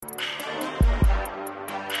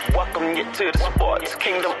Welcome you to the sports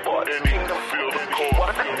kingdom. Welcome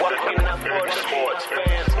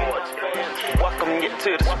you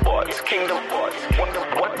to the sports kingdom.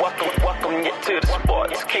 Welcome you to the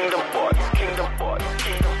sports kingdom.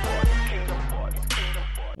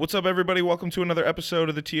 What's up, everybody? Welcome to another episode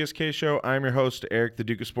of the TSK Show. I'm your host, Eric, the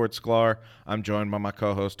Duke of Sports Sklar. I'm joined by my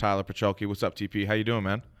co-host, Tyler Pacholke. What's up, TP? How you doing,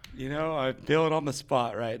 man? You know, I'm feeling on the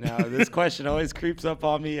spot right now. This question always creeps up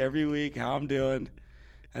on me every week, how I'm doing.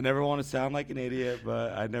 I never want to sound like an idiot,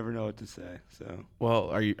 but I never know what to say. So, well,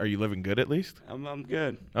 are you living good at least? I'm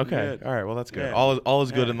good. Okay. I'm good. All right. Well, that's good. Yeah. All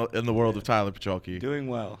is good in the world of Tyler Pacholke. Doing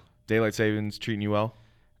well. Daylight savings treating you well?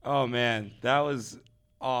 Oh man, that was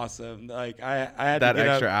awesome. Like I had that to get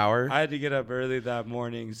extra up, hour. I had to get up early that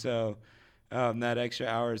morning, so that extra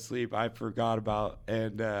hour of sleep I forgot about,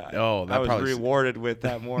 and I was rewarded with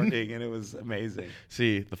that morning, and it was amazing.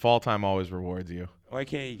 See, the fall time always rewards you. Why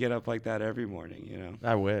can't you get up like that every morning? You know.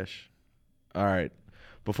 I wish. All right.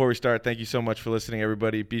 Before we start, thank you so much for listening,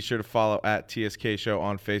 everybody. Be sure to follow at TSK Show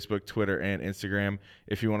on Facebook, Twitter, and Instagram.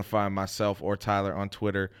 If you want to find myself or Tyler on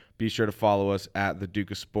Twitter, be sure to follow us at the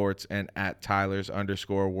Duke of Sports and at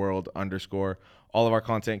Tylers_world_. All of our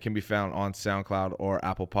content can be found on SoundCloud or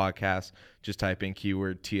Apple Podcasts. Just type in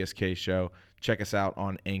keyword TSK Show. Check us out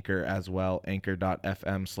on Anchor as well,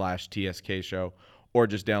 anchor.fm/TSK Show, or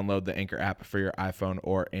just download the Anchor app for your iPhone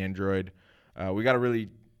or Android. We got a really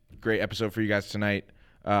great episode for you guys tonight.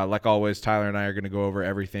 Like always, Tyler and I are going to go over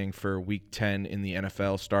everything for Week 10 in the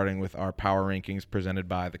NFL, starting with our power rankings presented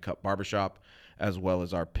by the Cup Barbershop, as well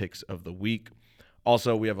as our picks of the week.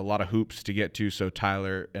 Also, we have a lot of hoops to get to, so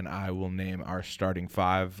Tyler and I will name our starting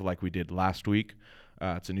five like we did last week.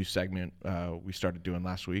 It's a new segment we started doing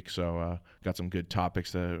last week, so got some good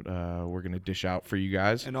topics that we're going to dish out for you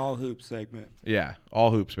guys. An all hoops segment. Yeah,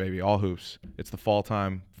 all hoops, baby, all hoops. It's the fall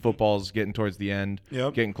time. Football's getting towards the end,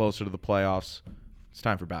 getting closer to the playoffs. It's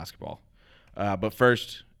time for basketball. But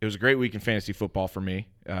first, it was a great week in fantasy football for me.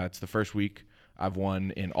 It's the first week I've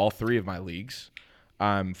won in all three of my leagues.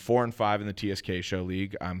 I'm 4-5 in the TSK Show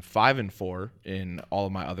League. I'm 5-4 in all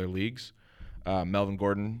of my other leagues. Melvin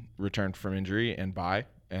Gordon returned from injury and bye,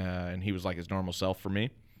 and he was like his normal self for me.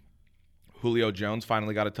 Julio Jones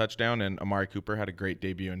finally got a touchdown, and Amari Cooper had a great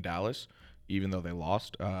debut in Dallas, even though they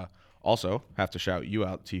lost. Also, have to shout you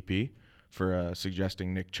out, TP, for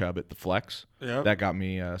suggesting Nick Chubb at the flex. Yep. That got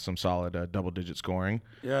me some solid double-digit scoring.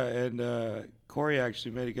 Yeah, and Corey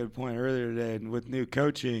actually made a good point earlier today, and with new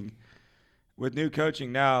coaching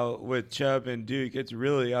now with Chubb and Duke, it's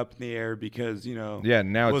really up in the air because, you know,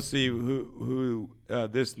 now we'll see who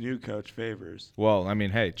this new coach favors. Well, I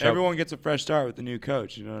mean, hey, Chubb, everyone gets a fresh start with the new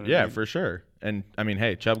coach, you know what I mean? Yeah, for sure. And I mean,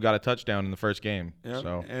 hey, Chubb got a touchdown in the first game. Yep.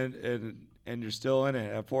 So and you're still in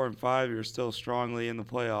it. At 4-5, you're still strongly in the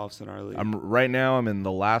playoffs in our league. Right now I'm in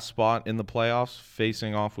the last spot in the playoffs,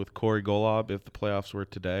 facing off with Corey Golob if the playoffs were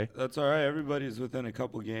today. That's all right. Everybody's within a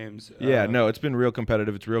couple games. Yeah, no, it's been real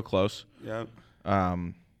competitive. It's real close. Yep. I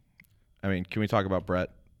mean, can we talk about Brett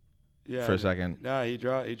for a second? No, he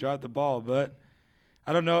dropped the ball, but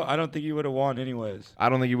I don't know. I don't think he would have won anyways. I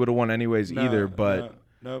don't think he would have won anyways either, but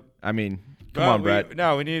nope. I mean, come on, Brett.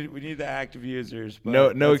 We need the active users.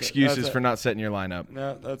 But no excuses for not setting your lineup.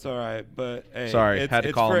 No, that's all right. But hey, sorry, had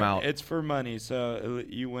to call him out. It's for money, so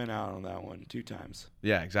you went out on that one 2 times.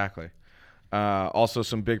 Yeah, exactly. Also,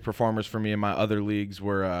 some big performers for me in my other leagues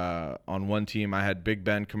were on one team. I had Big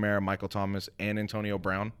Ben, Kamara, Michael Thomas, and Antonio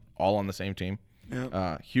Brown all on the same team.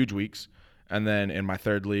 Yep. Huge weeks. And then in my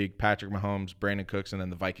third league, Patrick Mahomes, Brandon Cooks, and then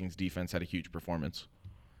the Vikings defense had a huge performance.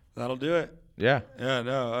 That'll do it. Yeah. Yeah.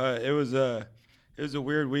 No. It was a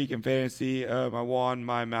weird week in fantasy. I won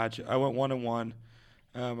my match. I went 1-1.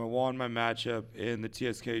 I won my matchup in the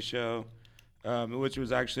TSK Show. Which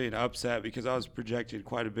was actually an upset because I was projected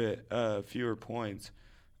quite a bit fewer points.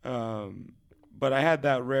 But I had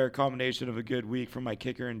that rare combination of a good week from my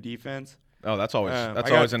kicker and defense. Oh, that's always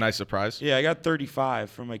always a nice surprise. Yeah, I got 35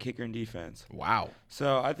 from my kicker and defense. Wow.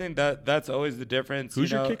 So I think that's always the difference.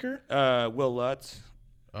 Who's your kicker? Will Lutz.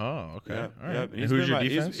 Oh, okay. Yep, all right. yep. Who's your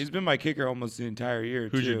defense? He's been my kicker almost the entire year.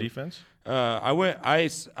 Who's your defense? I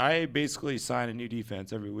basically sign a new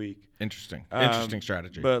defense every week. Interesting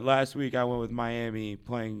strategy. But last week I went with Miami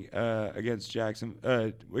playing against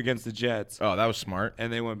the Jets. Oh, that was smart.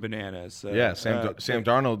 And they went bananas. So, yeah, Sam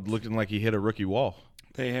Darnold looking like he hit a rookie wall.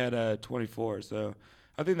 They had 24. So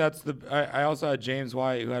I think that's I also had James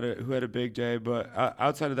White who had a big day, but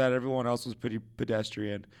outside of that, everyone else was pretty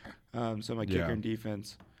pedestrian. So my kicker and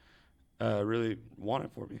defense really won it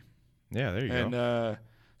for me. Yeah, there you go. And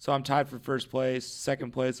so I'm tied for first place,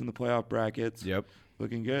 second place in the playoff brackets. Yep.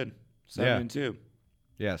 Looking good. 7-2.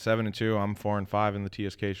 Yeah, 7-2. I'm 4-5 in the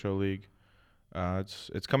TSK Show League.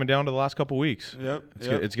 It's coming down to the last couple weeks. Yep.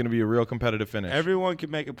 It's going to be a real competitive finish. Everyone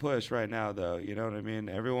can make a push right now, though. You know what I mean?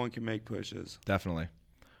 Everyone can make pushes. Definitely.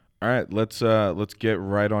 All right, let's get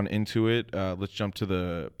right on into it. Let's jump to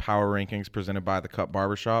the power rankings presented by the Cup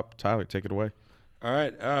Barbershop. Tyler, take it away. All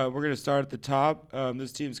right, we're going to start at the top.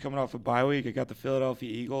 This team's coming off a bye week. I got the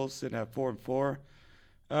Philadelphia Eagles sitting at 4-4.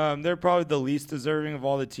 They're probably the least deserving of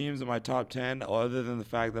all the teams in my top 10, other than the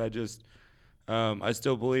fact that I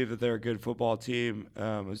still believe that they're a good football team.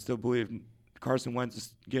 I still believe Carson Wentz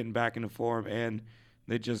is getting back into form, and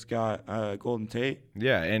they just got Golden Tate.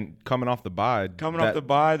 Yeah, and coming off the bye.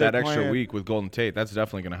 That extra week with Golden Tate, that's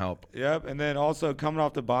definitely going to help. Yep, and then also coming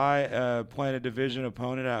off the bye, playing a division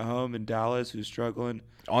opponent at home in Dallas who's struggling.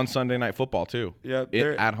 On Sunday Night Football, too. Yep.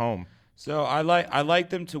 At home. So I like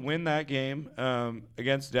them to win that game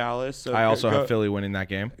against Dallas. So I also have Philly winning that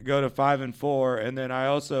game. Go to 5-4, and then I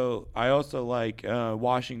also like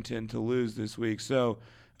Washington to lose this week. So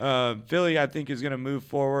Philly, I think, is going to move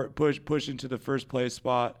forward, push into the first place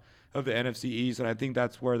spot of the NFC East, and I think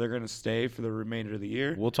that's where they're going to stay for the remainder of the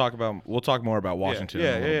year. We'll talk more about Washington.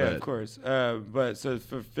 Yeah, in a little bit. Of course. But so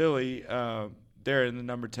for Philly, they're in the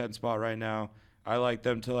number 10 spot right now. I like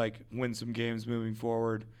them to win some games moving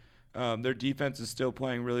forward. Their defense is still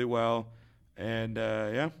playing really well, and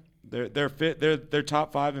they're fit. They're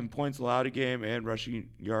top 5 in points allowed a game and rushing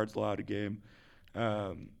yards allowed a game.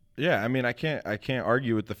 Yeah, I mean, I can't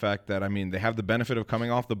argue with the fact that, I mean, they have the benefit of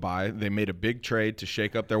coming off the bye. They made a big trade to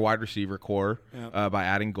shake up their wide receiver core by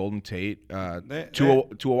adding Golden Tate to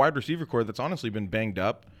a wide receiver core that's honestly been banged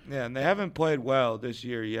up. Yeah, and they haven't played well this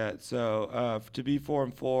year yet. So to be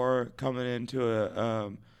 4-4 coming into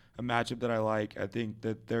a matchup that I like, I think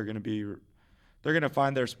that they're going to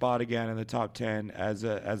find their spot again in the top 10 as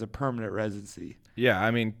a permanent residency. Yeah,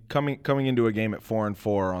 I mean, coming into a game at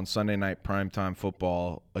 4-4 on Sunday night primetime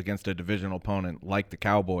football against a divisional opponent like the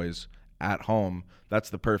Cowboys at home, that's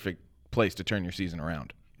the perfect place to turn your season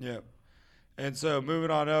around. Yeah. And so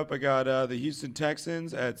moving on up, I got the Houston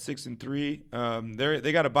Texans at 6-3.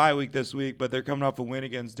 They got a bye week this week, but they're coming off a win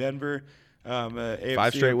against Denver. AFC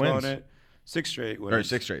 5 straight opponent. wins. 6 straight wins. Or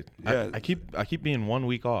 6 straight. Yeah. I keep being 1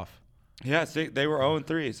 week off. Yeah, they were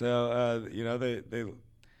 0-3. So they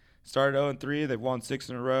started 0-3. They've won 6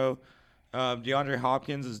 in a row. DeAndre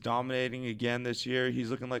Hopkins is dominating again this year.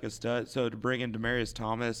 He's looking like a stud. So to bring in Demaryius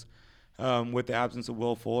Thomas with the absence of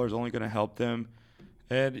Will Fuller is only going to help them.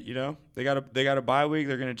 And they got a bye week.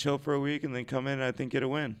 They're going to chill for a week and then come in and I think get a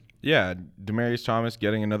win. Yeah, Demaryius Thomas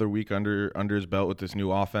getting another week under his belt with this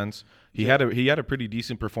new offense. He had a pretty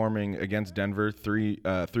decent performing against Denver, three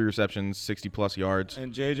receptions, 60+ yards.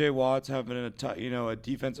 And J.J. Watt's having a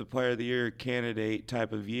defensive player of the year candidate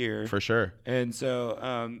type of year For sure. And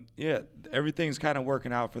so everything's kind of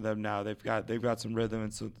working out for them now. They've got some rhythm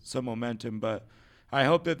and some momentum, but I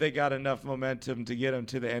hope that they got enough momentum to get them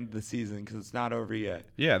to the end of the season because it's not over yet.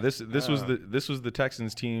 Yeah, this was the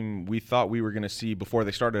Texans team we thought we were going to see before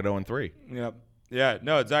they started 0-3. Yep. Yeah.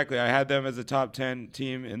 No, exactly. I had them as a top 10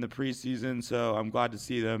 team in the preseason, so I'm glad to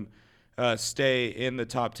see them stay in the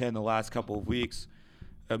top 10 the last couple of weeks.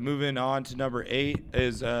 Moving on to number 8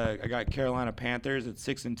 is I got Carolina Panthers at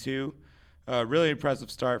 6-2. Really impressive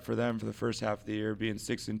start for them for the first half of the year, being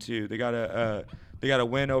 6-2. They got a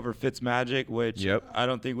win over Fitzmagic, which I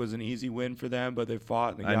don't think was an easy win for them, but they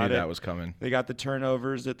fought. And they got that was coming. They got the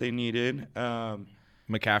turnovers that they needed.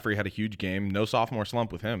 McCaffrey had a huge game. No sophomore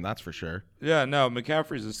slump with him, that's for sure. Yeah, no,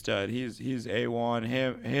 McCaffrey's a stud. He's A1.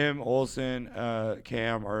 Him, Olsen,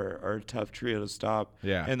 Cam are a tough trio to stop.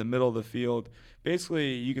 Yeah. In the middle of the field.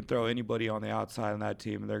 Basically, you can throw anybody on the outside on that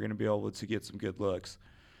team, and they're going to be able to get some good looks.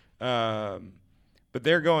 But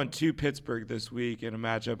they're going to Pittsburgh this week in a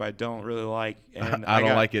matchup I don't really like. And I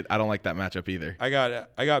don't like it. I don't like that matchup either. I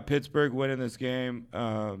got Pittsburgh winning this game.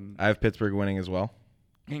 I have Pittsburgh winning as well.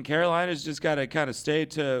 And Carolina's just got to kind of stay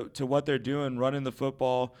to what they're doing, running the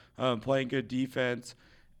football, playing good defense,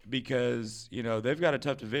 because they've got a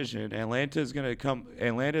tough division. Atlanta's going to come.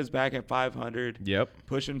 Atlanta's back at 500. Yep.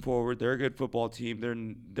 Pushing forward. They're a good football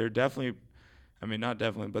team. They're definitely. I mean, not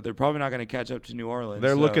definitely, but they're probably not going to catch up to New Orleans.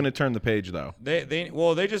 They're looking to turn the page, though. They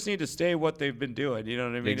just need to stay what they've been doing. You know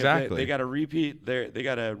what I mean? Exactly. They got to repeat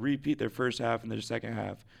their first half and their second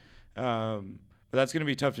half. But that's going to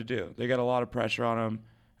be tough to do. They got a lot of pressure on them.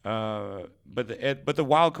 But the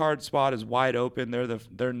wild card spot is wide open. They're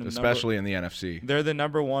especially in the NFC. They're the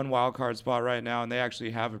number 1 wild card spot right now, and they actually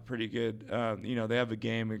have a pretty good. They have a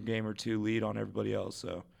game or two lead on everybody else.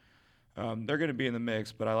 So. They're going to be in the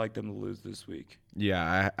mix, but I like them to lose this week.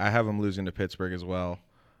 Yeah, I have them losing to Pittsburgh as well.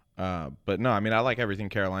 But no, I mean, I like everything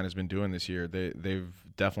Carolina's been doing this year. They've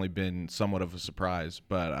definitely been somewhat of a surprise,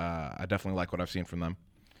 but I definitely like what I've seen from them.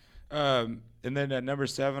 And then at number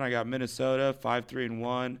 7, I got Minnesota,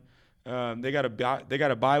 5-3-1. They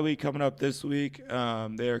got a bye week coming up this week.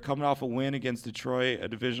 They're coming off a win against Detroit, a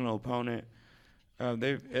divisional opponent.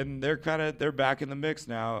 They're back in the mix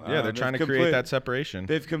now. Yeah, they're trying to create that separation.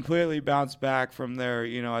 They've completely bounced back from their,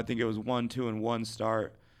 I think it was 1-2-1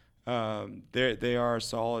 start. They are a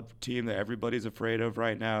solid team that everybody's afraid of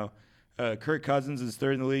right now. Kirk Cousins is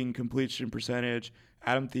 3rd in the league in completion percentage.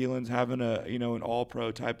 Adam Thielen's having an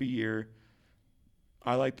all-pro type of year.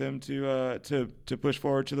 I like them to push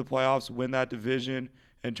forward to the playoffs, win that division,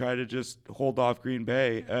 and try to just hold off Green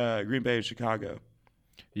Bay and Chicago.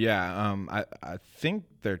 Yeah, I think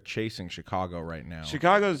they're chasing Chicago right now.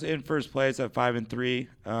 Chicago's in first place at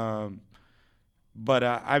 5-3. But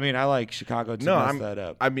I like Chicago to mess that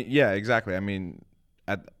up. I mean, yeah, exactly.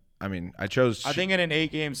 I chose. I think in an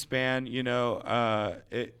 8-game span,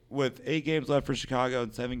 with 8 games left for Chicago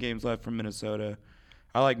and 7 games left for Minnesota,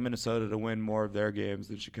 I like Minnesota to win more of their games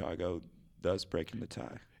than Chicago does breaking the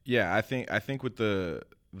tie. Yeah, I think with the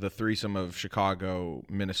threesome of Chicago,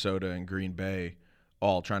 Minnesota, and Green Bay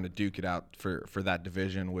all trying to duke it out for that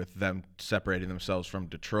division, with them separating themselves from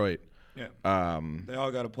Detroit. Yeah. They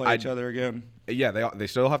all got to play each other again. Yeah, they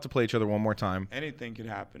still have to play each other one more time. Anything could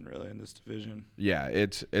happen really in this division. Yeah,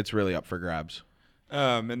 it's really up for grabs.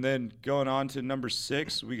 And then going on to number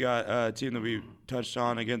 6, we got a team that we touched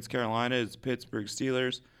on against Carolina. It's Pittsburgh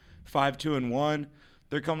Steelers, 5-2-1.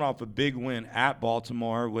 They're coming off a big win at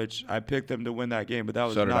Baltimore, which I picked them to win that game, but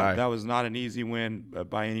that was not an easy win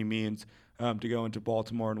by any means to go into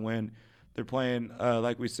Baltimore and win. They're playing,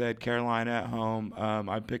 like we said, Carolina at home.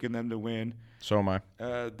 I'm picking them to win. So am I.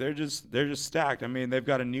 They're just stacked. I mean, they've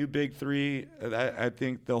got a new big 3. I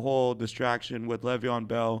think the whole distraction with Le'Veon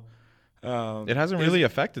Bell. It hasn't really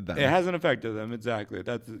affected them. It hasn't affected them, exactly.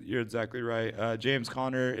 You're exactly right. James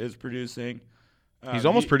Conner is producing. He's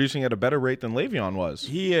almost producing at a better rate than Le'Veon was.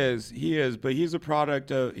 He is, but he's a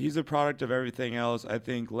product of everything else. I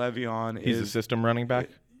think Le'Veon is. He's a system running back.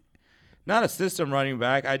 Not a system running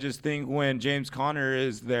back. I just think when James Conner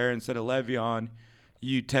is there instead of Le'Veon,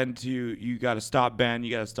 you got to stop Ben,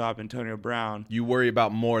 you got to stop Antonio Brown. You worry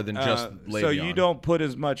about more than just Le'Veon. So you don't put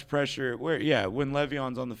as much pressure. When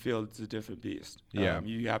Le'Veon's on the field, it's a different beast. Yeah.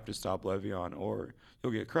 You have to stop Le'Veon or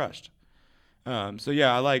you'll get crushed.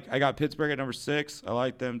 I got Pittsburgh at number 6. I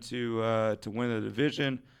like them to win the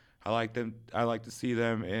division. I like to see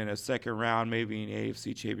them in a second round, maybe an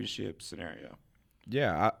AFC Championship scenario.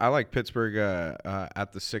 Yeah, I like Pittsburgh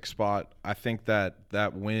at the 6th spot. I think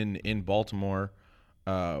that win in Baltimore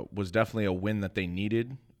was definitely a win that they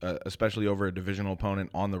needed, especially over a divisional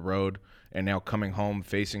opponent on the road, and now coming home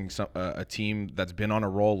facing a team that's been on a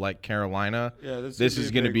roll like Carolina. Yeah, this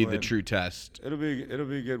is going to be the true test. It'll be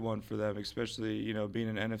a good one for them, especially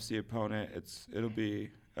being an NFC opponent. That'll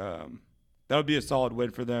be a solid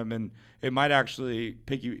win for them, and it might actually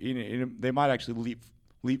pick you. They might actually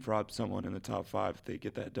leapfrog someone in the top 5 if they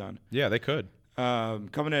get that done. Yeah, they could.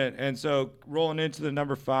 Coming in, and so rolling into the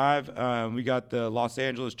number 5, we got the Los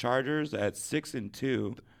Angeles Chargers at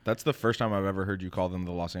 6-2. That's the first time I've ever heard you call them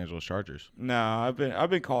the Los Angeles Chargers. No, I've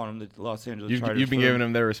been calling them the Los Angeles Chargers. You've been giving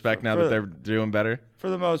them their respect now that they're doing better.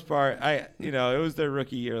 For the most part, it was their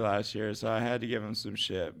rookie year last year, so I had to give them some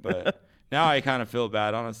shit. But now I kind of feel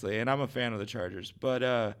bad, honestly, and I'm a fan of the Chargers.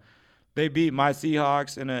 But they beat my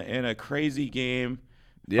Seahawks in a crazy game.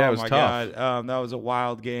 Yeah, it was tough. God. That was a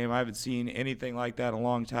wild game. I haven't seen anything like that in a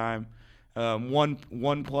long time.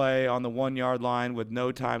 One play on the 1-yard line with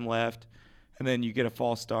no time left, and then you get a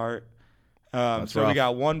false start. So rough. We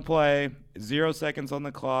got one play, 0 seconds on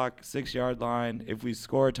the clock, 6-yard line. If we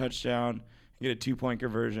score a touchdown, get a 2-point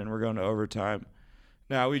conversion, we're going to overtime.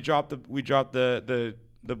 Now we dropped the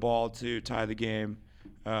ball to tie the game.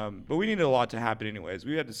 But we needed a lot to happen anyways.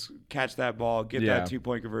 We had to catch that ball, get that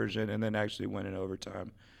 2-point conversion, and then actually win in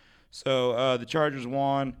overtime. So the Chargers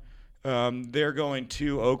won. They're going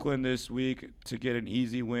to Oakland this week to get an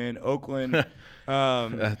easy win. Oakland.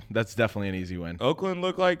 That's definitely an easy win. Oakland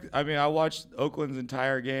looked like – I watched Oakland's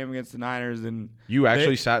entire game against the Niners. And you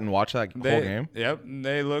actually sat and watched that whole game? Yep. And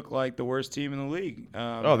they looked like the worst team in the league. They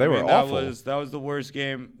were awful. That was the worst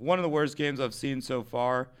game – one of the worst games I've seen so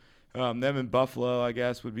far. Them in Buffalo, I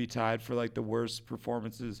guess, would be tied for like the worst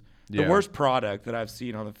performances, the worst product that I've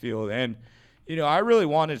seen on the field. And, I really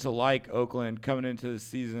wanted to like Oakland coming into the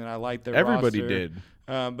season. I liked their Everybody roster. did.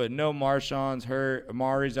 But no Marshawn's hurt.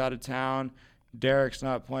 Amari's out of town. Derek's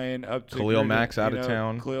not playing up to Khalil Mack's out of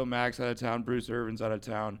town. Khalil Mack's out of town. Bruce Irvin's out of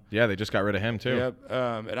town. Yeah, they just got rid of him too. Yep.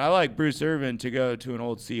 And I like Bruce Irvin to go to an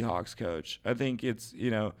old Seahawks coach. I think it's,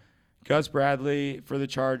 Gus Bradley for the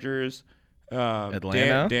Chargers.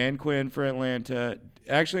 Atlanta. Dan Quinn for Atlanta.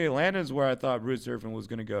 Actually, Atlanta is where I thought Bruce Irvin was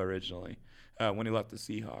going to go originally when he left the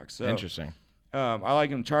Seahawks. So, interesting. I like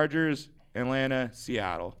him. Chargers, Atlanta,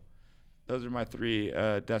 Seattle. Those are my 3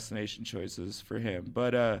 destination choices for him.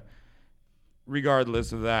 But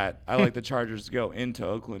regardless of that, I like the Chargers to go into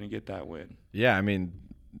Oakland and get that win. Yeah, I mean,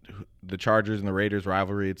 the Chargers and the Raiders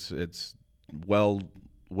rivalry, it's well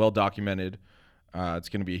documented. It's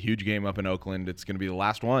going to be a huge game up in Oakland. It's going to be the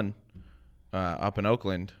last one up in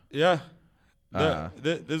Oakland. Yeah.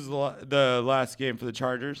 This is the last game for the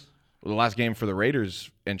Chargers. The last game for the Raiders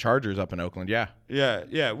and Chargers up in Oakland, yeah.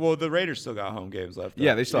 Yeah. Well, the Raiders still got home games left.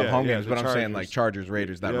 Yeah, they still have home games, but Chargers. I'm saying like Chargers,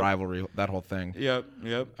 Raiders, that rivalry, that whole thing. Yep.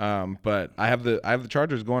 But I have the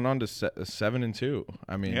Chargers going on to 7-2.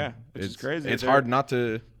 I mean, which is crazy. It's hard not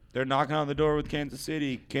to. They're knocking on the door with Kansas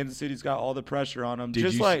City. Kansas City's got all the pressure on them,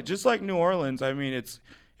 just like New Orleans. I mean, it's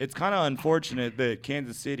kind of unfortunate that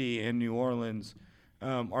Kansas City and New Orleans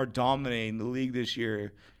are dominating the league this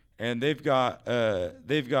year. And they've got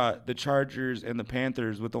the Chargers and the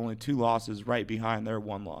Panthers with only 2 losses right behind their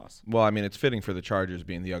 1 loss. Well, I mean, it's fitting for the Chargers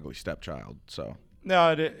being the ugly stepchild. So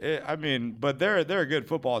no, I mean, but they're a good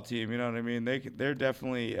football team. You know what I mean? They're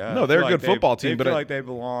definitely no, they're a good football team. They feel like they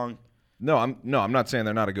belong. No, I'm not saying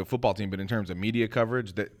they're not a good football team, but in terms of media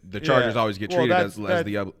coverage, the Chargers always get treated as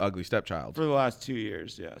the ugly stepchild for the last 2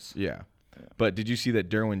 years. Yes. Yeah, but did you see that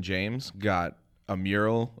Derwin James got a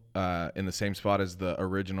mural in the same spot as the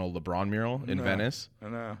original LeBron mural in Venice? I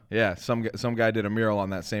know. Yeah, some guy did a mural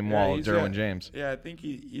on that same wall of Derwin James. Yeah, I think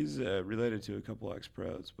he's related to a couple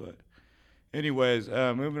ex-pros. But anyways,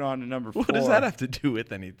 moving on to number 4. What does that have to do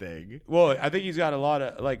with anything? Well, I think he's got a lot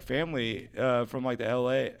of family from the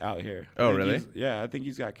LA out here. Oh, really? Yeah, I think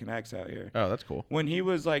he's got connects out here. Oh, that's cool. When he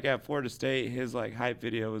was at Florida State, his hype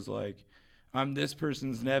video was I'm this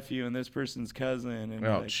person's nephew and this person's cousin. And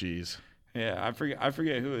jeez. Yeah, I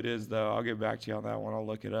forget who it is though. I'll get back to you on that one. I'll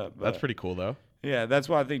look it up. But that's pretty cool though. Yeah, that's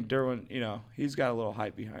why I think Derwin, he's got a little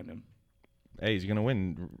hype behind him. Hey, he's gonna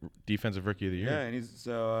win Defensive Rookie of the Year. Yeah, and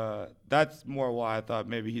that's more why I thought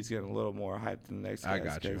maybe he's getting a little more hype than the next guy. I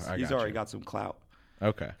got you. He's already got some clout.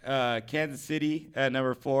 Okay. Kansas City at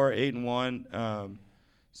number 4, 8-1.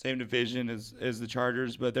 Same division as the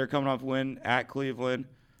Chargers, but they're coming off a win at Cleveland.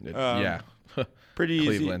 Yeah. Pretty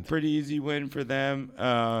Cleveland. easy win for them.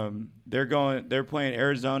 They're playing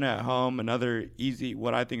Arizona at home. Another easy,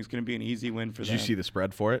 what I think is going to be an easy win for them. Did you see the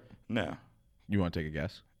spread for it? No. You want to take a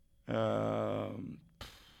guess? 13?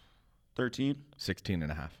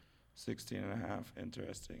 16.5. 16.5.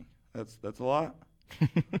 Interesting. That's a lot.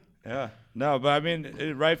 Yeah. No, but I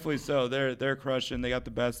mean, rightfully so. They're crushing. They got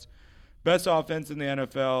the best offense in the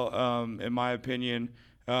NFL, in my opinion.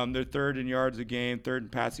 They're 3rd in yards a game, 3rd in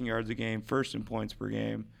passing yards a game, 1st in points per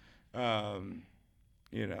game. Patrick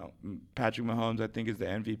Mahomes, I think, is the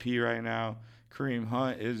MVP right now. Kareem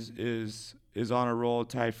Hunt is on a roll.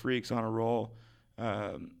 Ty Freak's on a roll.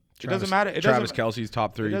 It doesn't matter. Travis Kelce's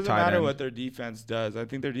top 3 tight end. It doesn't matter what their defense does. I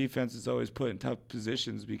think their defense is always put in tough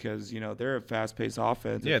positions because, they're a fast-paced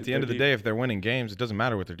offense. Yeah, at the end of the day, if they're winning games, it doesn't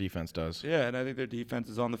matter what their defense does. Yeah, and I think their defense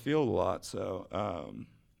is on the field a lot. So,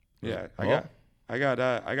 I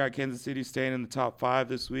got Kansas City staying in the top 5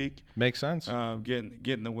 this week. Makes sense.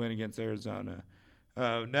 Getting the win against Arizona.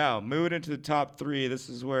 Now, moving into the top 3, this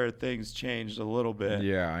is where things changed a little bit.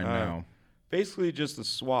 Yeah, I know. Basically just a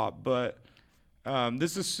swap, but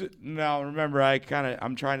this is now. Remember,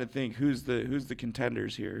 I'm trying to think who's the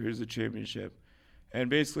contenders here, who's the championship, and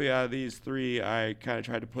basically out of these 3, I kind of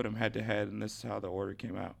tried to put them head to head, and this is how the order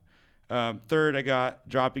came out. 3rd, I got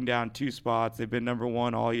dropping down 2 spots. They've been number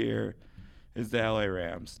 1 all year. Is the LA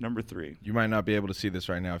Rams, number 3. You might not be able to see this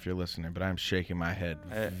right now if you're listening, but I'm shaking my head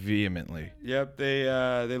vehemently. Yep,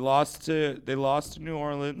 they lost to New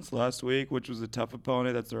Orleans last week, which was a tough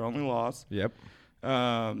opponent. That's their only loss. Yep. They're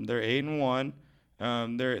 8-1.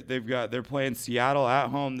 They're playing Seattle at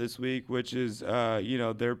home this week, which is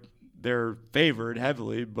they're favored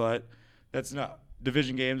heavily, but that's not.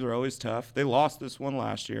 Division games are always tough. They lost this one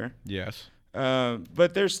last year. Yes.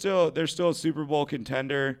 But they're still a Super Bowl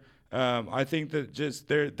contender. I think that just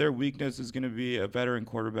their weakness is going to be a veteran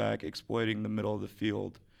quarterback exploiting the middle of the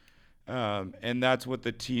field, and that's what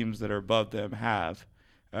the teams that are above them have.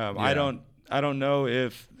 I don't know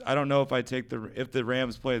if I take if the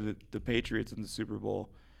Rams play the Patriots in the Super Bowl.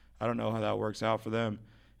 I don't know how that works out for them.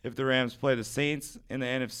 If the Rams play the Saints in the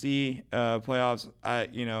NFC playoffs,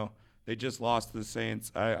 They just lost to the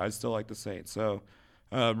Saints. I still like the Saints. So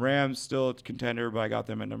Rams still a contender, but I got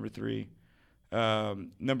them at number 3.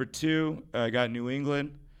 Number 2, I got New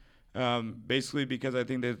England. Basically because I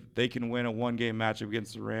think that they can win a one-game matchup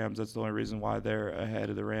against the Rams. That's the only reason why they're ahead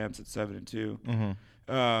of the Rams at 7-2.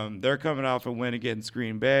 Mm-hmm. They're coming off a win against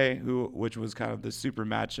Green Bay, which was kind of the super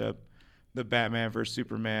matchup, the Batman versus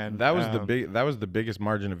Superman. That was the biggest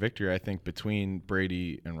margin of victory, I think, between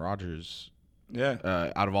Brady and Rodgers.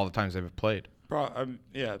 Yeah. Out of all the times they've played.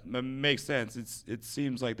 Yeah, it makes sense. It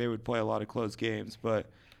seems like they would play a lot of close games, but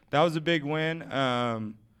that was a big win.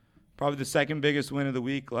 Probably the second biggest win of the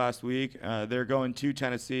week last week. They're going to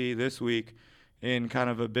Tennessee this week in kind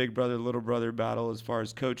of a big brother, little brother battle as far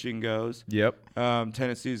as coaching goes. Yep.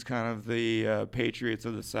 Tennessee's kind of the Patriots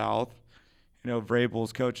of the South. You know,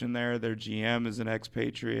 Vrabel's coaching there. Their GM is an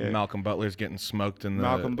ex-Patriot. Malcolm Butler's getting smoked in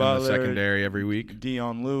the secondary every week.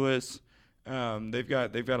 Dion Lewis. They've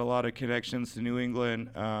got a lot of connections to New England.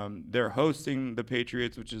 They're hosting the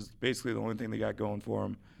Patriots, which is basically the only thing they got going for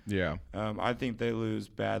them. Yeah. I think they lose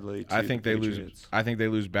badly. I think they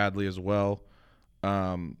lose badly as well.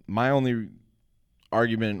 My only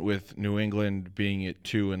argument with New England being at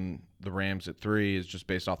 2 and the Rams at 3 is just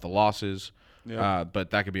based off the losses. Yeah. But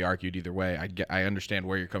that could be argued either way. I understand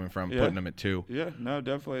where you're coming from, putting them at 2. Yeah, no,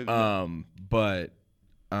 definitely. But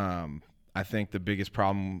I think the biggest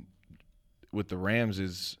problem with the Rams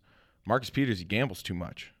is Marcus Peters. He gambles too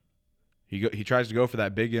much. He tries to go for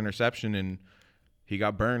that big interception, and he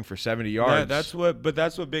got burned for 70 yards. Yeah,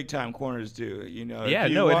 that's what big time corners do. You know. Yeah,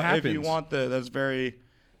 it happens. If you want that's very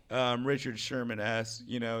Richard Sherman-esque.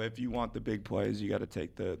 You know, if you want the big plays, you got to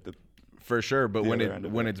take the. For sure, but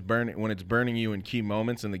when it's burning you in key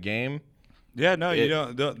moments in the game. Yeah, no, you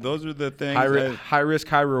don't. Those are the things. High risk,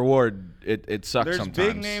 high reward. It sucks sometimes.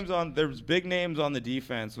 There's big names on the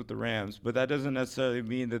defense with the Rams, but that doesn't necessarily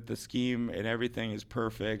mean that the scheme and everything is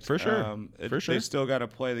perfect. For sure. They still got to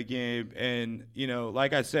play the game, and you know,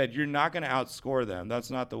 like I said, you're not going to outscore them.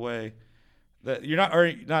 That's not the way. That you're not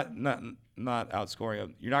outscoring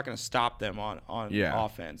them. You're not going to stop them on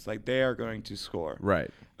offense. Like they are going to score.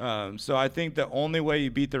 Right. So I think the only way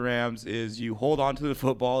you beat the Rams is you hold on to the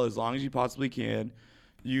football as long as you possibly can.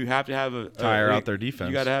 You have to have tire out their defense.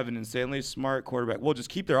 You got to have an insanely smart quarterback. Well, just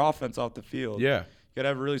keep their offense off the field. Yeah. You got to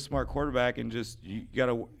have a really smart quarterback, and just you got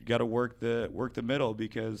to work the middle,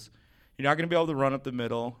 because you're not going to be able to run up the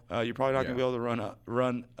middle. You're probably not going to be able to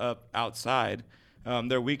run up outside.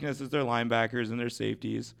 Their weakness is their linebackers and their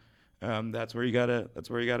safeties. That's where you gotta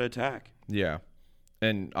attack. Yeah.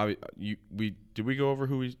 And did we go over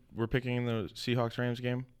who we were picking in the Seahawks-Rams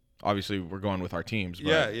game? Obviously, we're going with our teams.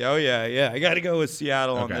 But Yeah. I got to go with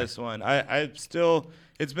Seattle on this one.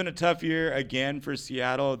 It's been a tough year again for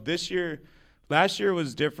Seattle. Last year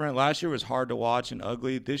was different. Last year was hard to watch and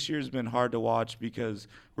ugly. This year's been hard to watch because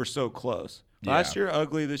we're so close. Last year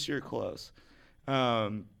ugly, this year close.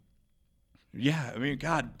 Yeah, I mean,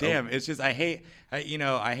 God damn, it's just I hate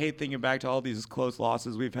thinking back to all these close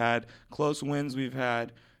losses we've had, close wins we've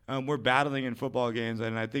had. We're battling in football games,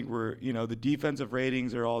 and I think the defensive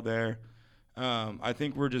ratings are all there. I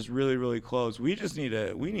think we're just really, really close. We need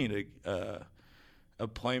a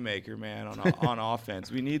playmaker, man, on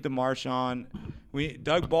offense. We need the Marshawn.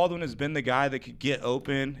 Doug Baldwin has been the guy that could get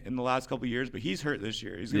open in the last couple of years, but he's hurt this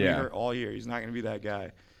year. He's gonna be hurt all year. He's not gonna be that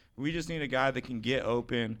guy. We just need a guy that can get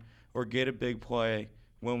open or get a big play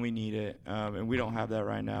when we need it, and we don't have that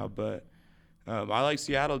right now. But I like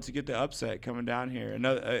Seattle to get the upset coming down here.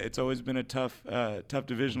 It's always been a tough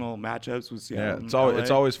divisional matchups with Seattle. Yeah, it's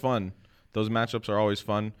always fun. Those matchups are always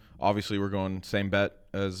fun. Obviously, we're going same bet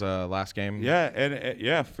as last game. Yeah,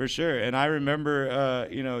 and for sure. And I remember,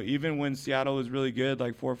 even when Seattle was really good,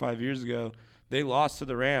 like 4 or 5 years ago, they lost to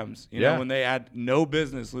the Rams, when they had no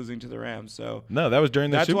business losing to the Rams. So no, that was during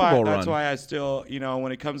the Super Bowl run. That's why I still,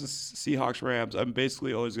 when it comes to Seahawks-Rams, I'm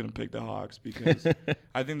basically always going to pick the Hawks because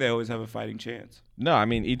I think they always have a fighting chance. No, I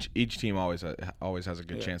mean each team always has a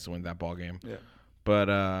good chance to win that ball game. Yeah. But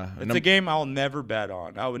it's a game I'll never bet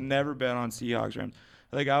on. I would never bet on Seahawks-Rams.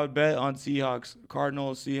 Like I would bet on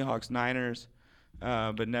Seahawks-Cardinals, Seahawks-Niners,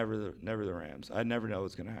 but never the Rams. I never know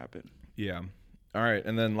what's going to happen. Yeah. All right,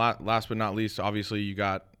 and then last but not least, obviously you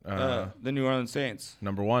got the New Orleans Saints.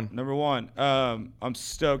 Number one. I'm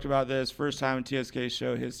stoked about this. First time in TSK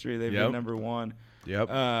show history they've been number one. Yep.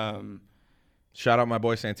 Shout out my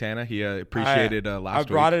boy Santana. He appreciated last week.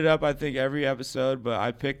 I brought it up, I think, every episode, but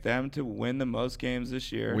I picked them to win the most games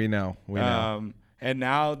this year. We know. And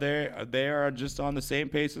now they are just on the same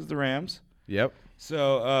pace as the Rams. Yep.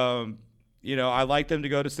 So, I like them to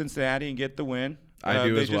go to Cincinnati and get the win. I do as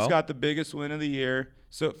well. They just got the biggest win of the year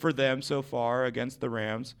for them so far against the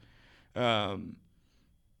Rams.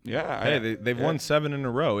 They've won 7 in a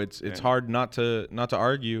row. It's hard not to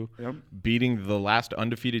argue beating the last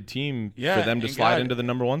undefeated team for them to slide into the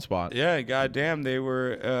number 1 spot. Yeah, goddamn, they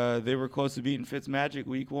were close to beating Fitzmagic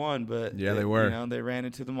week 1, but they were. They ran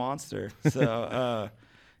into the monster. So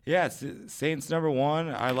Saints number 1.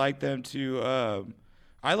 I like them to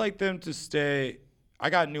stay. I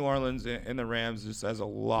got New Orleans and the Rams just as a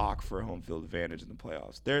lock for home field advantage in the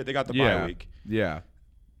playoffs. They got the bye week. Yeah.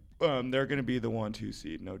 They're going to be the 1-2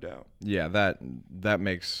 seed, no doubt. Yeah, that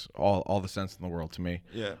makes all the sense in the world to me.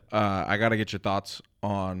 Yeah. I got to get your thoughts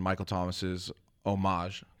on Michael Thomas's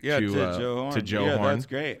homage to Joe Horn. Yeah, that's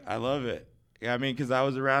great. I love it. Yeah, I mean, because I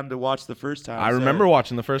was around to watch the first time. I remember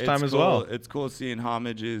watching the first time as well. It's cool seeing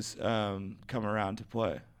homages come around to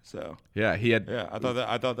play. So yeah, I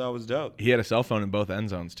thought that was dope. He had a cell phone in both end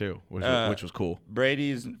zones too, which was cool.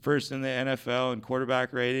 Brady's first in the NFL in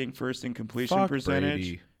quarterback rating, first in completion percentage.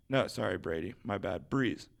 Brady. No, sorry, Brady. My bad.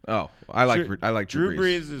 Breeze. Oh, I like Drew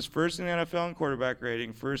Brees is first in the NFL in quarterback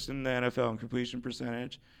rating, first in the NFL in completion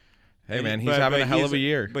percentage. Hey man, he's having a hell of a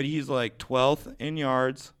year. But he's like 12th in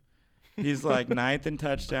yards. He's like 9th in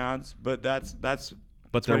touchdowns. But that's.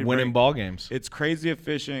 But they're winning ball games. It's crazy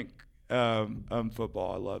efficient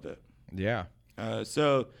football. I love it. Yeah.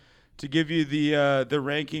 So to give you the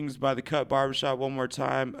rankings by the Cut Barbershop one more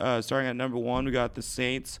time, starting at number 1, we got the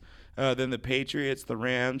Saints. Then the Patriots, the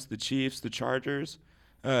Rams, the Chiefs, the Chargers.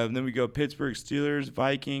 Then we go Pittsburgh Steelers,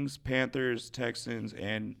 Vikings, Panthers, Texans,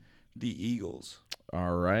 and the Eagles.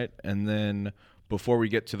 All right. And then before we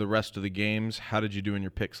get to the rest of the games, how did you do in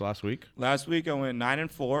your picks last week? Last week I went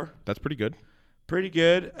 9-4. That's pretty good. Pretty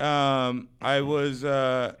good. I was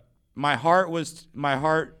my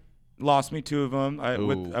heart lost me 2 of them. I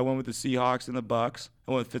went with the Seahawks and the Bucks.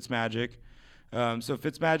 I went with Fitzmagic. So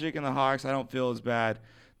Fitzmagic and the Hawks, I don't feel as bad.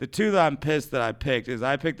 The 2 that I'm pissed that I picked is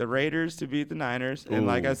I picked the Raiders to beat the Niners. And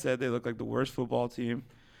like I said, they look like the worst football team.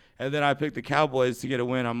 And then I picked the Cowboys to get a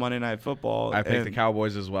win on Monday Night Football. I picked the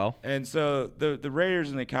Cowboys as well. And so the Raiders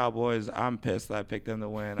and the Cowboys, I'm pissed that I picked them to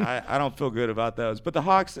win. I don't feel good about those. But the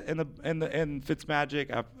Hawks and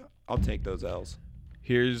Fitzmagic, I'll take those L's.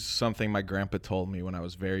 Here's something my grandpa told me when I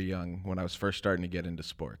was very young, when I was first starting to get into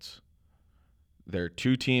sports. There are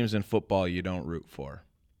 2 teams in football you don't root for.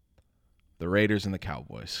 The Raiders and the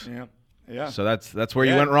Cowboys. Yeah. So that's where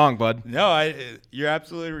you went wrong, bud. No, your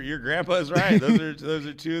grandpa is right. Those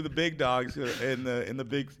are 2 of the big dogs in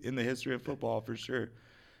the history of football for sure.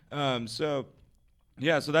 So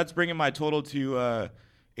that's bringing my total to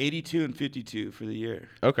 82 and 52 for the year.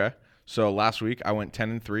 Okay. So last week I went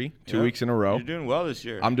 10-3, 2 weeks in a row. You're doing well this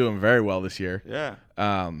year. I'm doing very well this year. Yeah.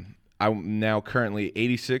 I'm now currently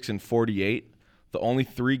 86 and 48. The only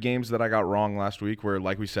 3 games that I got wrong last week were,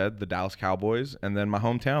 like we said, the Dallas Cowboys, and then my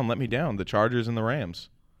hometown let me down, the Chargers and the Rams.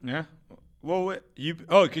 Yeah. Well,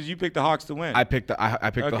 because you picked the Hawks to win. I picked the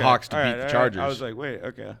Hawks to beat the Chargers. I was like, wait,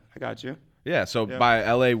 okay, I got you. Yeah. So by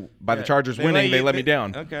the Chargers winning, they let me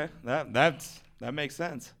down. Okay. That makes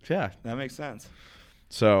sense. Yeah. That makes sense.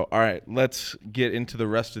 So, all right, let's get into the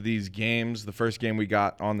rest of these games. The first game we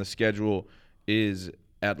got on the schedule is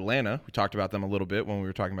Atlanta. We talked about them a little bit when we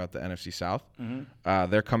were talking about the NFC South.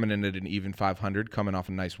 Mm-hmm. They're coming in at an even 500, coming off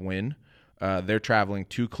a nice win. They're traveling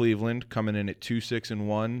to Cleveland, coming in at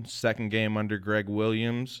 2-6-1. Second game under Greg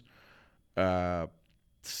Williams.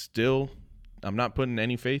 Still, I'm not putting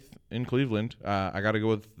any faith in Cleveland. I got to go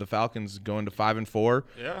with the Falcons going to 5-4,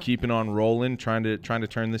 keeping on rolling, trying to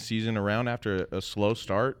turn this season around after a slow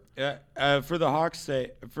start. Yeah, for the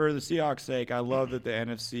Seahawks' sake, I love that the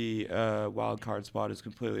NFC wild card spot is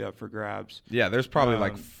completely up for grabs. Yeah, there's probably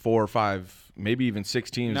like 4 or 5, maybe even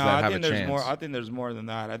 6 teams that have a chance. I think there's more than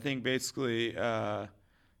that. I think basically, I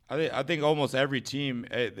think almost every team,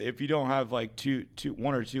 if you don't have like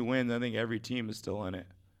 1 or 2 wins, I think every team is still in it.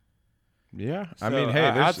 Yeah, so, I mean, hey,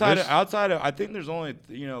 outside of, I think there's only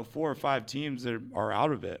 4 or 5 teams that are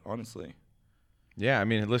out of it. Honestly. Yeah, I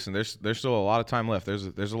mean, listen, there's still a lot of time left.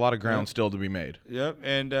 There's a lot of ground still to be made. Yep,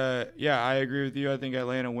 and I agree with you. I think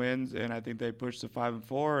Atlanta wins, and I think they push to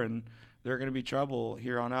 5-4, and they're going to be trouble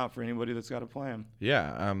here on out for anybody that's got to play them.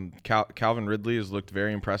 Yeah, Calvin Ridley has looked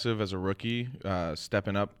very impressive as a rookie,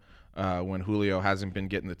 stepping up when Julio hasn't been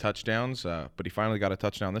getting the touchdowns, but he finally got a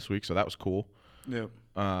touchdown this week, so that was cool. Yep.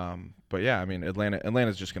 But yeah, I mean,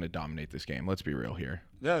 Atlanta's just going to dominate this game. Let's be real here.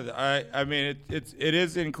 Yeah, I mean, it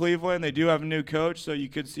is in Cleveland. They do have a new coach, so you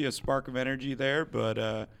could see a spark of energy there. But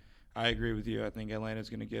I agree with you. I think Atlanta's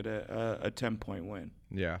going to get a 10-point win.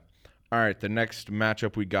 Yeah. All right. The next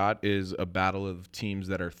matchup we got is a battle of teams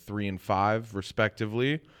that are 3-5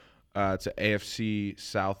 respectively. It's an AFC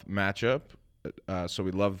South matchup. So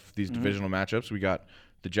we love these divisional matchups. We got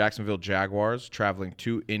The Jacksonville Jaguars traveling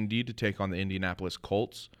to Indy to take on the Indianapolis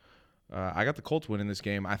Colts. I got the Colts winning this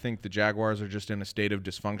game. I think the Jaguars are just in a state of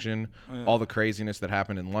dysfunction. All the craziness that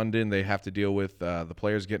happened in London, they have to deal with the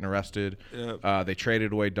players getting arrested. They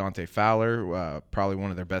traded away Dante Fowler, probably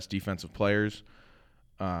one of their best defensive players.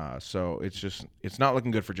 So it's not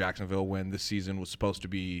looking good for Jacksonville when this season was supposed to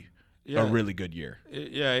be a really good year.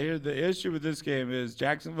 Here the issue with this game is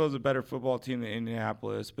Jacksonville's a better football team than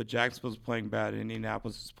Indianapolis, but Jacksonville's playing bad and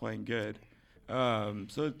Indianapolis is playing good.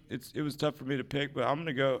 So it was tough for me to pick, but I'm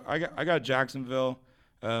gonna go. I got Jacksonville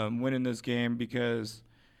winning this game because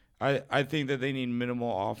I think that they need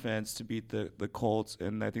minimal offense to beat the Colts,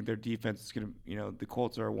 and I think their defense is gonna. The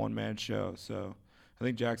Colts are a one-man show, so I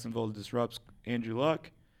think Jacksonville disrupts Andrew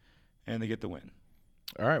Luck, and they get the win.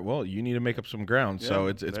 All right. Well, you need to make up some ground, so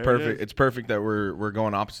it's perfect. It's perfect that we're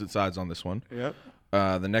going opposite sides on this one. Yep.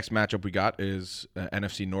 The next matchup we got is an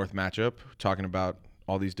NFC North matchup. Talking about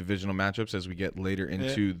all these divisional matchups as we get later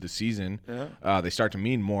into the season. They start to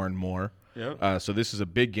mean more and more. So this is a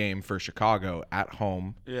big game for Chicago at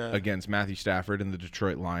home against Matthew Stafford and the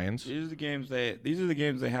Detroit Lions. These are the games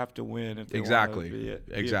they have to win if they want to be a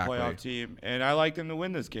playoff team. And I like them to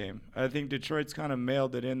win this game. I think Detroit's kind of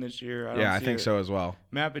mailed it in this year. I think so as well.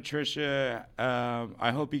 Matt Patricia,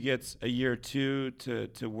 I hope he gets a year or two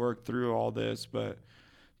to work through all this, but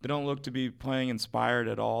they don't look to be playing inspired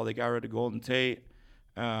at all. They got rid of Golden Tate.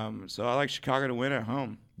 So I like Chicago to win at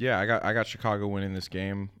home. Yeah, I got Chicago winning this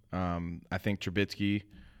game. I think Trubisky,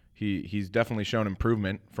 he's definitely shown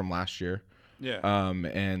improvement from last year.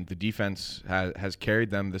 And the defense has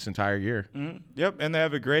carried them this entire year. Yep, and they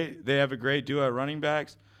have a great duo at running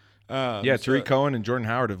backs. Tariq Cohen and Jordan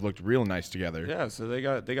Howard have looked real nice together. Yeah, so they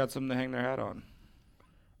got something to hang their hat on.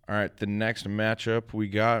 All right, the next matchup we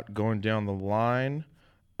got going down the line.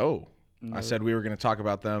 I said we were going to talk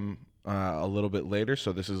about them a little bit later,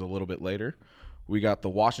 so this is a little bit later. We got the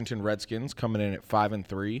Washington Redskins coming in at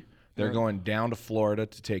 5-3. They're going down to Florida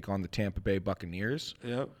to take on the Tampa Bay Buccaneers,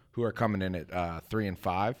 who are coming in at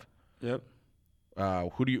 3-5. Yep.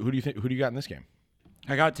 Who do you got in this game?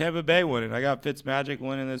 I got Tampa Bay winning. I got Fitzmagic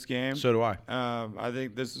winning this game. So do I. I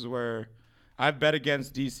think this is where I've bet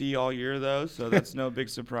against DC all year though, so that's no big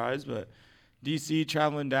surprise. But DC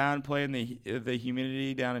traveling down, playing the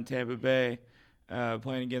humidity down in Tampa Bay,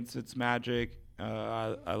 playing against Fitzmagic.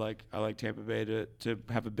 I like Tampa Bay to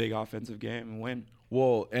have a big offensive game and win.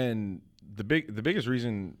 Well, and the biggest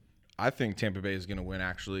reason I think Tampa Bay is going to win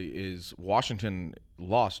actually is Washington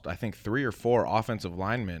lost I think 3 or 4 offensive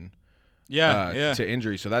linemen to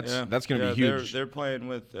injury, so that's going to be huge. They're playing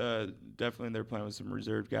with they're playing with some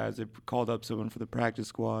reserve guys. They called up someone for the practice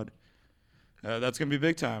squad. That's going to be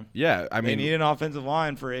big time. Yeah, I mean, they need an offensive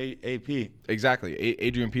line for AP. Exactly.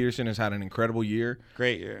 Adrian Peterson has had an incredible year.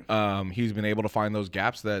 Great year. He's been able to find those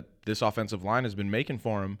gaps that this offensive line has been making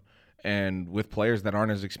for him, and with players that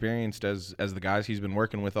aren't as experienced as the guys he's been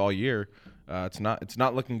working with all year, it's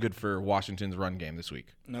not looking good for Washington's run game this week.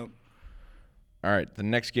 Nope. All right, the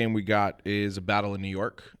next game we got is a battle in New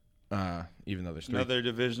York. Even though there's 3. Another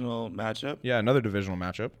divisional matchup. Yeah, another divisional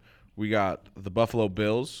matchup. We got the Buffalo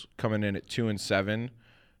Bills coming in at 2-7,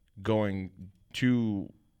 going to,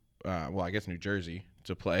 I guess New Jersey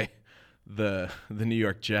to play the New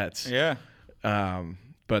York Jets. Yeah.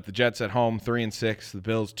 But the Jets at home 3-6, the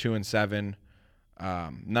Bills 2-7.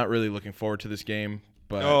 Not really looking forward to this game,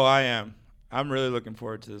 but I am. I'm really looking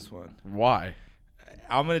forward to this one. Why?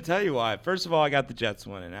 I'm going to tell you why. First of all, I got the Jets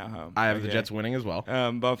winning at home. I have the Jets winning as well.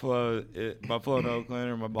 Buffalo and Oakland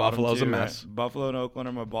are my bottom Buffalo's 2. a mess. Right? Buffalo and Oakland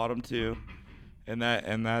are my bottom 2, and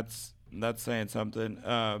that's saying something.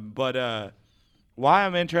 But why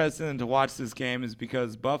I'm interested in to watch this game is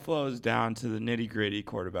because Buffalo is down to the nitty-gritty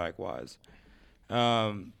quarterback-wise.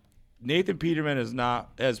 Nathan Peterman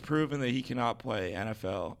has proven that he cannot play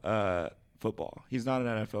NFL football. He's not an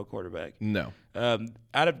NFL quarterback. No.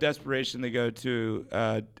 Out of desperation, they go to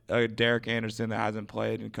Derek Anderson that hasn't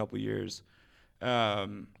played in a couple years.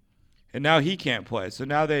 And now he can't play. So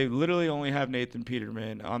now they literally only have Nathan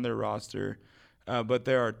Peterman on their roster. But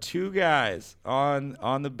there are 2 guys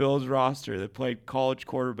on the Bills roster that played college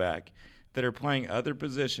quarterback that are playing other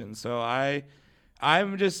positions. So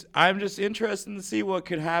I'm just interested to see what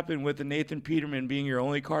could happen with the Nathan Peterman being your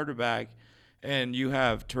only quarterback. And you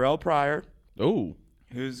have Terrell Pryor,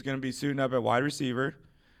 who's going to be suiting up at wide receiver.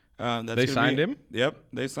 They signed him? Yep,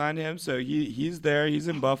 they signed him. So he's there. He's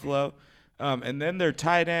in Buffalo. And then their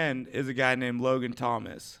tight end is a guy named Logan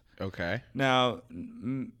Thomas. Okay. Now,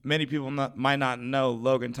 many people might not know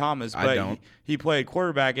Logan Thomas, but I don't. He played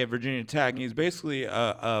quarterback at Virginia Tech, and he's basically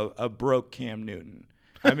a broke Cam Newton.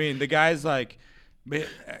 I mean, the guy's like But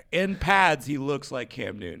in pads, he looks like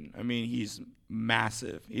Cam Newton. I mean, he's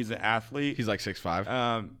massive. He's an athlete. He's like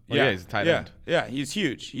 6'5". He's a tight end. Yeah, he's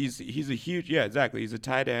huge. He's a huge. Yeah, exactly. He's a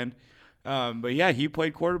tight end. But yeah, he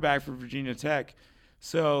played quarterback for Virginia Tech.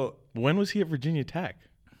 So when was he at Virginia Tech?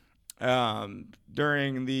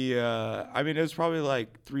 During the, it was probably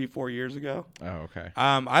like 3-4 years ago. Oh, okay.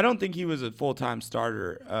 I don't think he was a full-time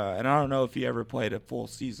starter, and I don't know if he ever played a full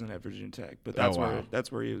season at Virginia Tech. But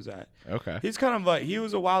that's where he was at. Okay. He's kind of like, he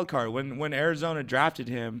was a wild card when Arizona drafted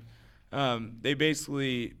him. They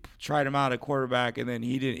basically tried him out at quarterback, and then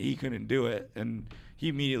he couldn't do it, and he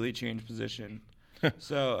immediately changed position.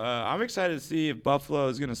 So I'm excited to see if Buffalo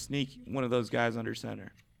is going to sneak one of those guys under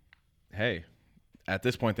center. Hey, at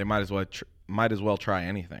this point, they might as well try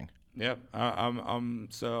anything. Yep.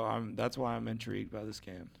 That's why I'm intrigued by this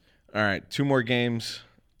game. All right, 2 more games.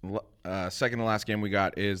 Second to last game we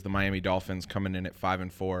got is the Miami Dolphins coming in at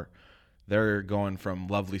 5-4. They're going from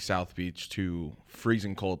lovely South Beach to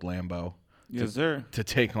freezing cold Lambeau. Yes, sir. To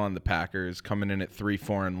take on the Packers, coming in at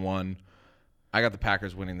 3-4-1. I got the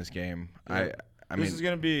Packers winning this game. Yeah. This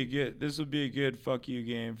will be a good fuck you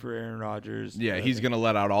game for Aaron Rodgers. Yeah, he's going to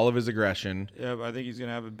let out all of his aggression. Yeah, I think he's going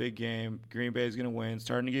to have a big game. Green Bay's going to win. It's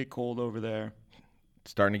starting to get cold over there.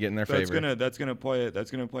 Starting to get in their favor. That's going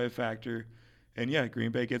to play a factor. And yeah,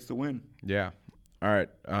 Green Bay gets the win. Yeah. All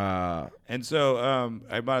right. And so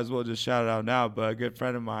I might as well just shout it out now, but a good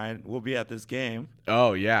friend of mine will be at this game.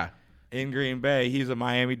 Oh, yeah. In Green Bay. He's a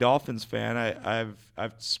Miami Dolphins fan.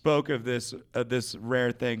 I've spoke of this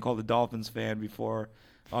rare thing called the Dolphins fan before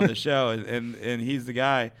on the show, and he's the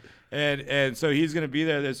guy. And so he's going to be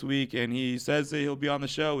there this week, and he says that he'll be on the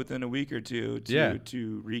show within a week or two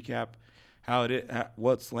to recap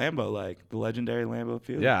what's Lambeau like, the legendary Lambeau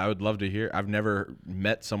Field. Yeah, I would love to hear. I've never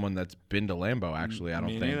met someone that's been to Lambeau, actually. I don't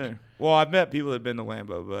think. Neither. Well, I've met people that have been to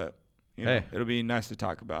Lambeau, but it'll be nice to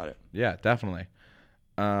talk about it. Yeah, definitely.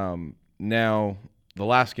 Now, the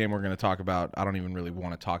last game we're going to talk about, I don't even really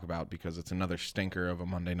want to talk about because it's another stinker of a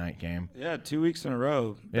Monday night game. Yeah, 2 weeks in a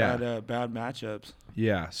row. Bad matchups.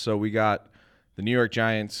 Yeah, so we got the New York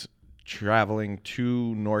Giants traveling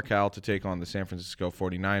to NorCal to take on the San Francisco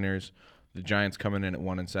 49ers. The Giants coming in at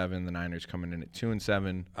 1-7, the Niners coming in at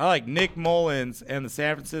 2-7. I like Nick Mullins and the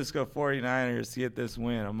San Francisco 49ers to get this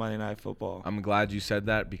win on Monday Night Football. I'm glad you said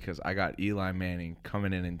that because I got Eli Manning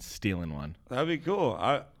coming in and stealing one. That'd be cool.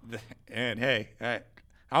 I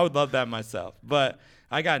would love that myself. But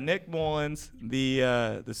I got Nick Mullins,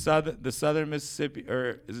 the Southern Mississippi,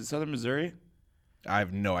 or is it Southern Missouri? I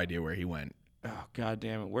have no idea where he went. Oh, God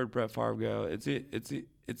damn it. Where'd Brett Favre go?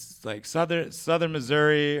 It's like Southern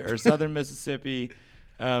Missouri or Southern Mississippi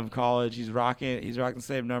college. He's rocking the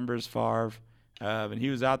same numbers Favre. And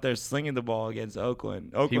he was out there slinging the ball against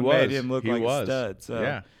Oakland. Oakland made him look like a stud. So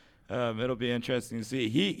yeah. It'll be interesting to see.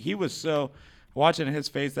 He was so watching his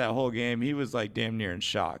face that whole game, he was like damn near in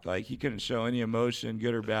shock. Like he couldn't show any emotion,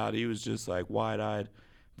 good or bad. He was just like wide-eyed.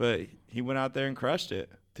 But he went out there and crushed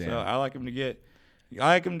it. Damn. So I like him to get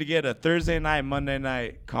a Thursday night, Monday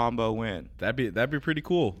night combo win. That'd be pretty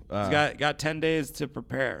cool. He's got 10 days to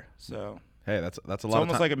prepare. So hey, that's a lot. It's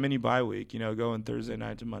almost like a mini bye week, going Thursday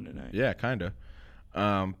night to Monday night. Yeah, kind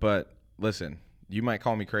of. But listen, you might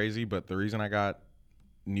call me crazy, but the reason I got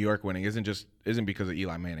New York winning isn't because of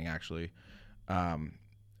Eli Manning. Actually,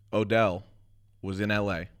 Odell was in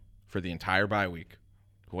LA for the entire bye week.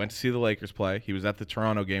 Went to see the Lakers play. He was at the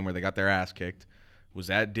Toronto game where they got their ass kicked. Was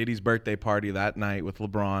at Diddy's birthday party that night with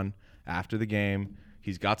LeBron after the game.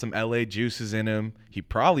 He's got some L.A. juices in him. He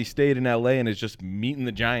probably stayed in L.A. and is just meeting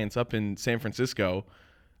the Giants up in San Francisco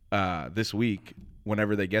this week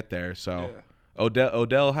whenever they get there. So yeah.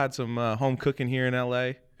 Odell had some home cooking here in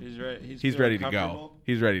L.A. He's ready. He's ready to go.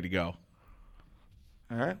 He's ready to go.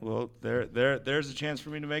 All right. Well, there's a chance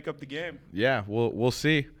for me to make up the game. Yeah, we'll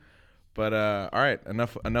see. But all right,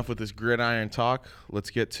 enough with this gridiron talk. Let's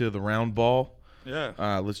get to the round ball.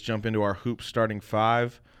 Yeah. Let's jump into our hoops starting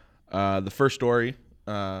five. The first story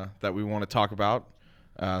that we want to talk about,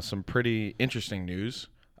 some pretty interesting news.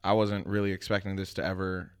 I wasn't really expecting this to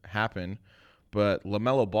ever happen, but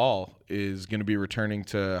LaMelo Ball is going to be returning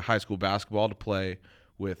to high school basketball to play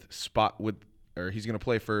he's going to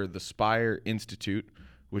play for the Spire Institute,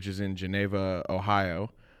 which is in Geneva, Ohio.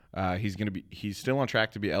 He's still on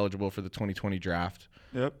track to be eligible for the 2020 draft.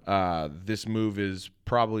 Yep. This move is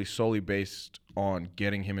probably solely based on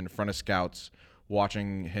getting him in front of scouts,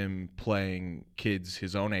 watching him playing kids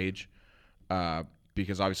his own age,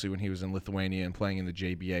 because obviously when he was in Lithuania and playing in the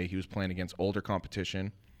JBA, he was playing against older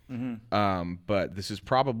competition. Mm-hmm. But this is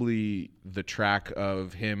probably the track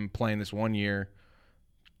of him playing this 1 year,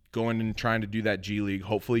 going and trying to do that G League,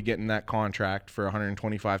 hopefully getting that contract for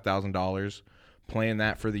 $125,000, playing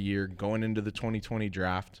that for the year, going into the 2020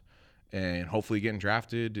 draft, and hopefully getting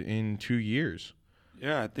drafted in 2 years.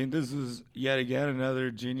 Yeah, I think this is yet again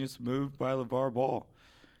another genius move by LeVar Ball.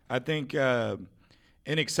 I think in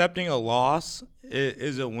accepting a loss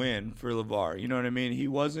is a win for LeVar. You know what I mean? He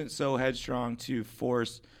wasn't so headstrong to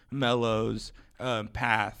force Melo's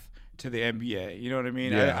path to the NBA. You know what I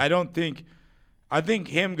mean? Yeah. I think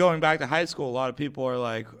him going back to high school, a lot of people are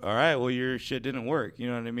like, all right, well, your shit didn't work. You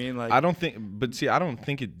know what I mean? Like, I don't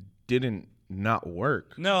think it didn't not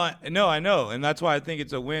work. No, I know. And that's why I think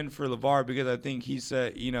it's a win for LeVar, because I think he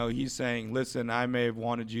said, he's saying, listen, I may have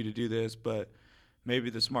wanted you to do this, but maybe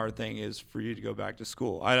the smart thing is for you to go back to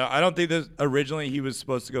school. I don't think that originally he was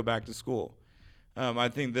supposed to go back to school. I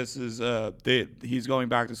think this is he's going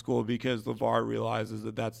back to school because LeVar realizes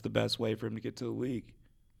that that's the best way for him to get to the league.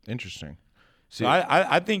 Interesting. So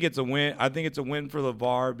I think it's a win. I think it's a win for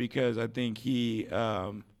LeVar because I think he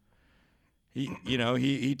took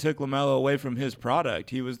LaMelo away from his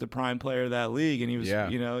product. He was the prime player of that league, and he was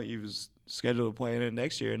he was scheduled to play in it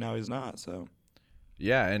next year, and now he's not. So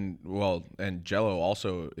yeah, and Jello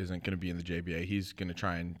also isn't going to be in the JBA. He's going to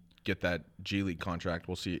try and get that G League contract.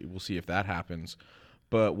 We'll see if that happens.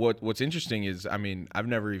 But what's interesting is, I mean, I've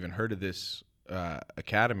never even heard of this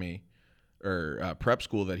academy or prep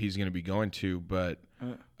school that he's going to be going to, but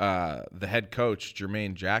the head coach,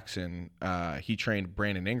 Jermaine Jackson, he trained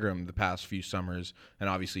Brandon Ingram the past few summers, and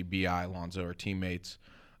obviously B.I., Lonzo are teammates.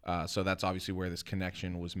 So that's obviously where this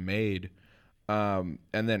connection was made. And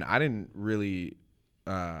then I didn't really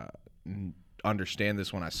understand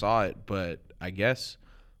this when I saw it, but I guess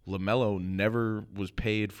LaMelo never was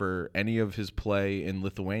paid for any of his play in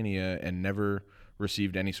Lithuania and never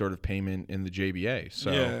received any sort of payment in the JBA.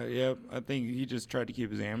 So yeah, I think he just tried to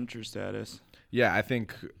keep his amateur status. Yeah, I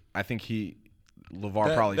think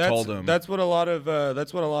LeVar probably told him. That's what a lot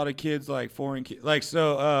of kids, like foreign kids, like,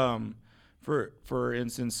 so for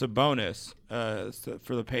instance, Sabonis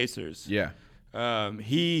for the Pacers. Yeah.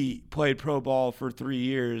 He played pro ball for 3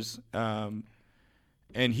 years, and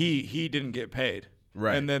he didn't get paid.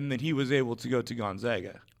 Right. And then he was able to go to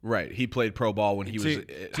Gonzaga. Right. He played pro ball when he was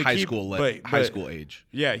high school age.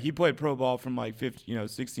 Yeah, he played pro ball from like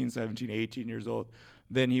 16, 17, 18 years old.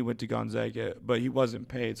 Then he went to Gonzaga, but he wasn't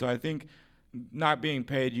paid. So I think not being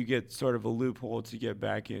paid, you get sort of a loophole to get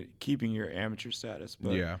back in keeping your amateur status.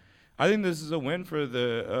 But yeah. I think this is a win for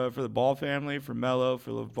the Ball family, for Melo,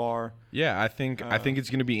 for LeVar. Yeah, I think it's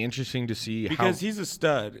going to be interesting to see because he's a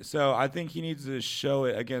stud. So I think he needs to show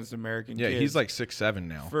it against American kids. Yeah, he's like 6'7"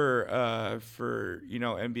 now. For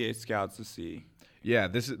NBA scouts to see. Yeah,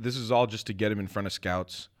 this is all just to get him in front of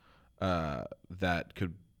scouts that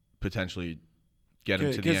could potentially get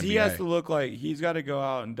him to the NBA. Because he has to look like he's got to go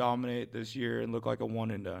out and dominate this year and look like a one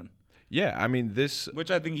and done. Yeah, I mean which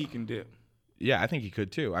I think he can do. Yeah, I think he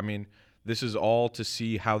could too. I mean, this is all to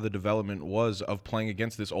see how the development was of playing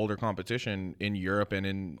against this older competition in Europe and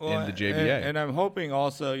in the JBA. And I'm hoping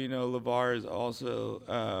also, LeVar is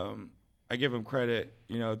also, I give him credit,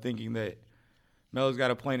 thinking that Melo's got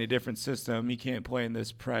to play in a different system. He can't play in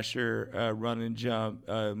this pressure, run and jump,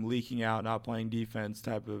 leaking out, not playing defense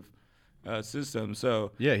type of system.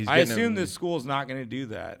 So yeah, I assume this school's not going to do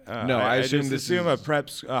that. I assume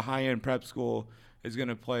a high-end prep school is going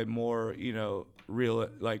to play more, real,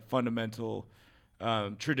 like, fundamental,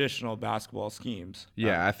 traditional basketball schemes.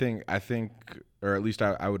 Yeah, I think, or at least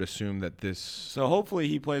I would assume that this. So hopefully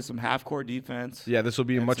he plays some half-court defense. Yeah, this will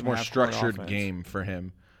be a much more structured game for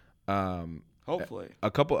him. Hopefully,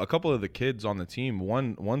 a couple of the kids on the team.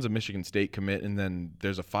 One's a Michigan State commit, and then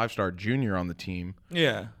there's a 5-star junior on the team.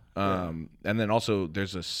 Yeah. And then also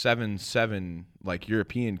there's a 7'7" like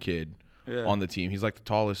European kid. Yeah. On the team. He's like the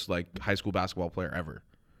tallest like high school basketball player ever.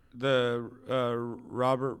 The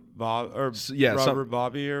Robert Bobby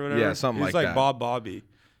or whatever. Yeah, something he's like that. He's like Bob Bobby.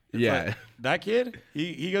 Yeah. Like, that kid?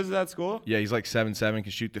 He goes to that school? Yeah, he's like 7'7",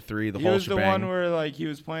 can shoot the three, the whole shebang. He was the one where like he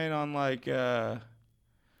was playing on like,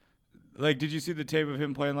 did you see the tape of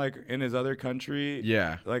him playing like in his other country?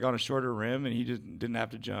 Yeah. Like on a shorter rim, and he just didn't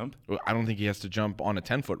have to jump? Well, I don't think he has to jump on a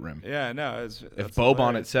 10-foot rim. Yeah, no. If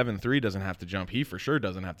Boban at 7'3" doesn't have to jump, he for sure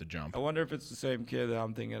doesn't have to jump. I wonder if it's the same kid that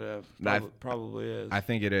I'm thinking of. Probably is. I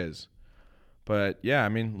think it is. But yeah, I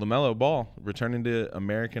mean, LaMelo Ball returning to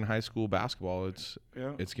American high school basketball. It's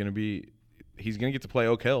going to be – he's going to get to play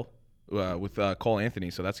Oak Hill with Cole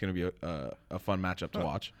Anthony, so that's going to be a fun matchup to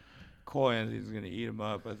watch. Cole Anthony's going to eat him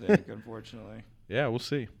up, I think, unfortunately. Yeah, we'll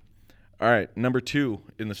see. All right, number 2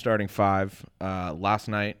 in the starting 5. Last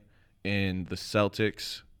night in the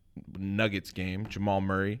Celtics-Nuggets game, Jamal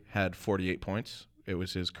Murray had 48 points It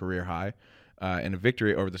was his career high. In a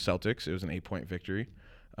victory over the Celtics, it was an 8-point victory.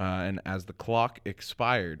 And as the clock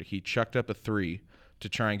expired, he chucked up a 3 to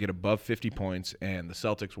try and get above 50 points, and the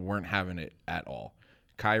Celtics weren't having it at all.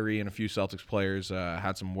 Kyrie and a few Celtics players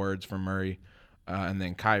had some words from Murray, and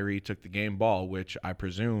then Kyrie took the game ball, which I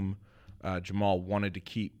presume Jamal wanted to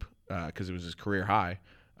keep because it was his career high,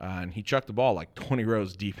 and he chucked the ball like 20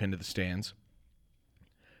 rows deep into the stands.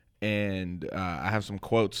 And I have some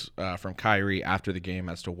quotes from Kyrie after the game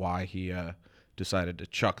as to why he decided to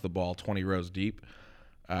chuck the ball 20 rows deep.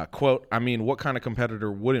 Quote, "I mean, what kind of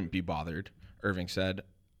competitor wouldn't be bothered?" Irving said.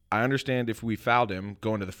 "I understand if we fouled him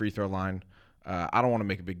going to the free throw line. I don't want to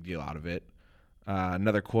make a big deal out of it."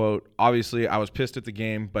 Another quote, "Obviously, I was pissed at the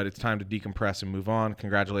game, but it's time to decompress and move on.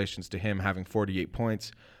 Congratulations to him having 48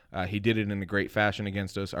 points. He did it in a great fashion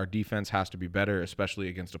against us. Our defense has to be better, especially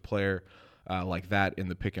against a player like that in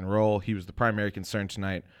the pick and roll. He was the primary concern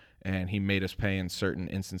tonight, and he made us pay in certain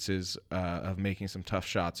instances of making some tough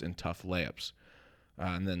shots and tough layups."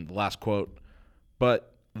 And then the last quote,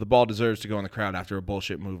 "But the ball deserves to go in the crowd after a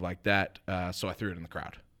bullshit move like that, so I threw it in the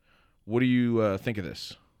crowd." What do you think of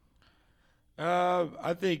this?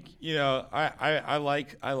 I think I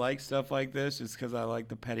like stuff like this just because I like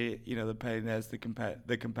the pettiness, the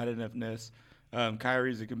competitiveness.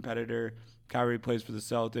 Kyrie's a competitor. Kyrie plays for the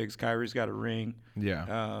Celtics. Kyrie's got a ring.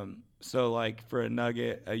 Yeah. So like for a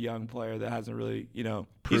Nugget, a young player that hasn't really,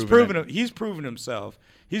 he's proven himself.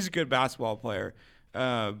 He's a good basketball player.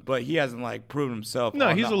 But he hasn't like proven himself.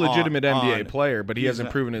 No, he's a legitimate NBA player, but he hasn't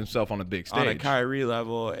proven himself on a big stage. On a Kyrie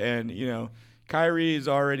level, and Kyrie is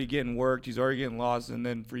already getting worked. He's already getting lost, and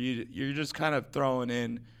then for you're just kind of throwing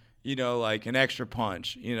in, like an extra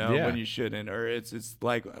punch, when you shouldn't, or it's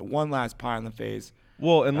like one last pie in the face.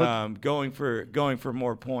 Well, and going for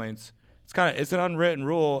more points. It's an unwritten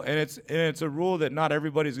rule, and it's a rule that not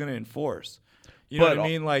everybody's going to enforce. You know what I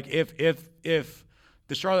mean? Like if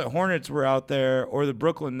the Charlotte Hornets were out there or the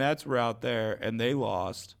Brooklyn Nets were out there and they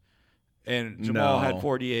lost, and Jamal had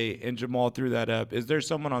 48 and Jamal threw that up, is there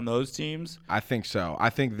someone on those teams? I think so. I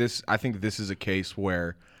think this is a case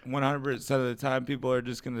where 100% of the time people are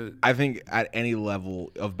just going to. I think at any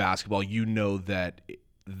level of basketball, that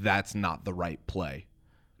that's not the right play.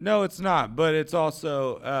 No, it's not. But it's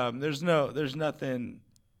also there's nothing,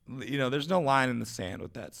 there's no line in the sand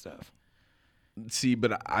with that stuff. See,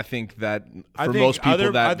 but I think that most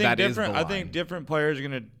people that is the line. I think different players are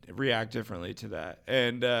going to react differently to that.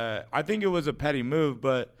 And I think it was a petty move,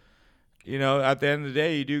 but, at the end of the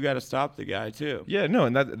day, you do got to stop the guy too. Yeah, no,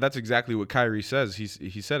 and that's exactly what Kyrie says.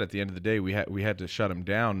 He said at the end of the day we had to shut him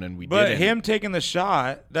down, and we didn't. But him taking the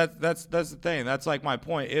shot, that's the thing. That's like my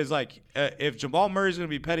point is like if Jamal Murray's going to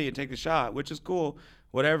be petty and take the shot, which is cool,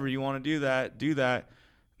 whatever you want to do that.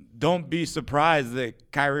 Don't be surprised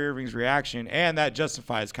that Kyrie Irving's reaction, and that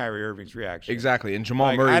justifies Kyrie Irving's reaction. Exactly, and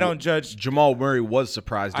Jamal Murray. I don't judge. Jamal Murray was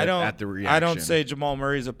surprised at the reaction. I don't say Jamal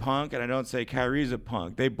Murray's a punk, and I don't say Kyrie's a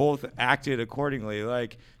punk. They both acted accordingly.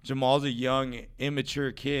 Like Jamal's a young,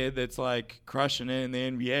 immature kid that's like crushing it in the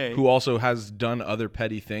NBA, who also has done other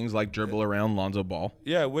petty things like dribble around Lonzo Ball.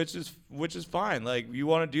 Yeah, which is fine. Like you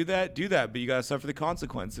want to do that, but you got to suffer the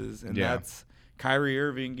consequences, and that's Kyrie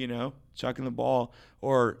Irving, chucking the ball,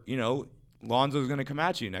 or Lonzo's going to come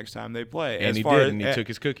at you next time they play. And he did, and he took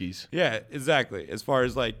his cookies. Yeah, exactly. As far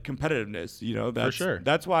as like competitiveness, for sure.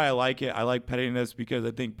 That's why I like it. I like pettiness because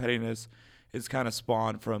I think pettiness is kind of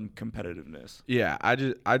spawned from competitiveness. Yeah,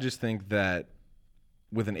 I just think that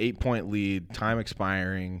with an 8-point lead, time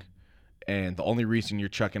expiring, and the only reason you're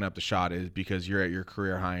chucking up the shot is because you're at your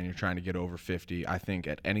career high and you're trying to get over 50. I think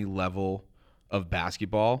at any level of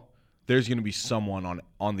basketball, there's going to be someone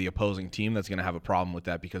on the opposing team that's going to have a problem with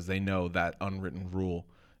that because they know that unwritten rule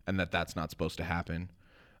and that's not supposed to happen.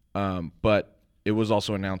 But it was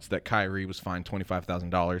also announced that Kyrie was fined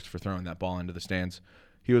 $25,000 for throwing that ball into the stands.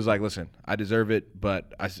 He was like, "Listen, I deserve it,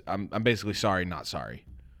 but I'm basically sorry, not sorry."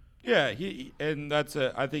 Yeah,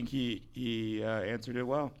 I think he answered it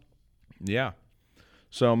well. Yeah.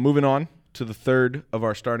 So moving on to the third of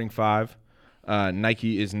our starting five.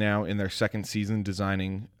 Nike is now in their second season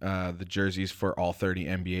designing the jerseys for all 30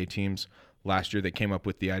 NBA teams. Last year, they came up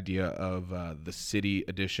with the idea of the City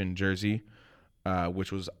Edition jersey,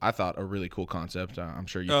 which was, I thought, a really cool concept. I'm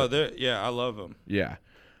sure you. I love them. Yeah.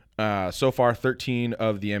 So far, 13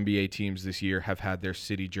 of the NBA teams this year have had their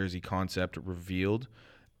City jersey concept revealed,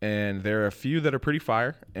 and there are a few that are pretty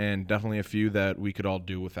fire, and definitely a few that we could all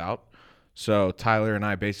do without. So Tyler and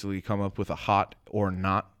I basically come up with a hot or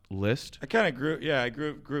not list. I kind of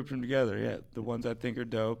grouped them together. Yeah, the ones I think are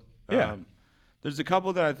dope. Yeah. There's a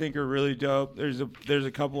couple that I think are really dope. There's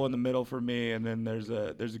a couple in the middle for me, and then there's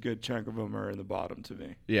a good chunk of them are in the bottom to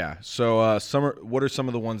me. Yeah. So what are some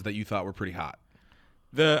of the ones that you thought were pretty hot?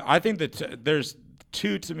 I think that there's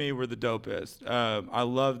two to me were the dopest. I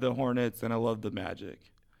love the Hornets and I love the Magic.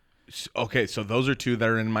 Okay, so those are two that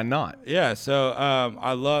are in my not. Yeah, so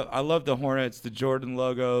I love the Hornets, the Jordan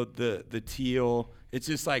logo, the teal. It's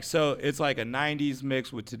just like it's like a '90s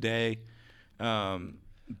mix with today.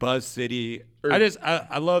 Buzz City.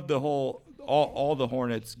 I love the whole all the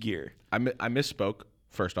Hornets gear. I misspoke.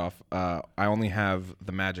 First off, I only have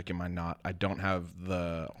the Magic in my not. I don't have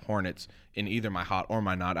the Hornets in either my hot or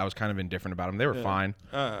my not. I was kind of indifferent about them. They were fine.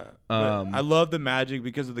 I love the Magic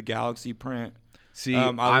because of the Galaxy print. See,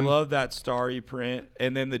 I love that starry print,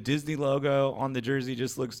 and then the Disney logo on the jersey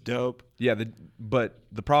just looks dope. Yeah, but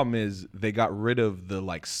the problem is they got rid of the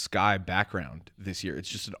like sky background this year. It's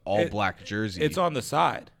just an all black jersey. It's on the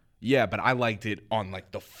side. Yeah, but I liked it on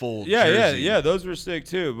like the full jersey. Yeah, those were sick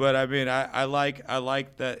too. But I mean, I like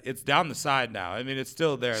that it's down the side now. I mean, it's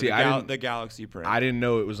still there. See, the Galaxy print. I didn't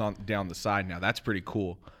know it was on down the side now. That's pretty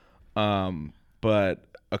cool. But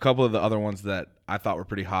a couple of the other ones that I thought were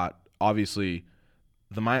pretty hot, obviously.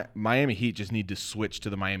 The Miami Heat just need to switch to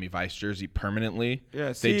the Miami Vice jersey permanently.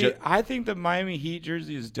 Yeah, I think the Miami Heat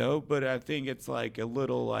jersey is dope, but I think it's like a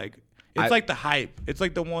little like like the hype. It's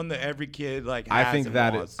like the one that every kid like has I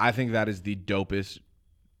think that is the dopest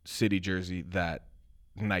city jersey that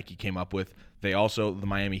Nike came up with. They also, the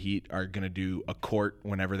Miami Heat, are going to do a court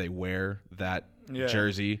whenever they wear that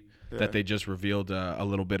jersey that they just revealed a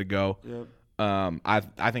little bit ago. Yep.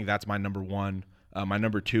 I think that's my number one. My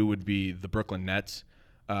number two would be the Brooklyn Nets.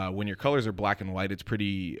 When your colors are black and white, it's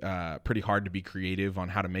pretty hard to be creative on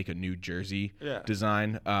how to make a new jersey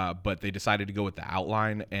design. But they decided to go with the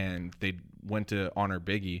outline, and they went to honor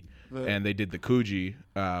Biggie, and they did the Coogee,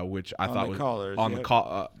 which I thought was colors, on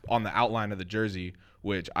the outline of the jersey,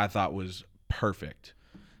 which I thought was perfect.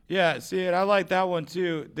 Yeah, see, and I like that one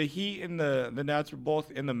too. The Heat and the Nets were both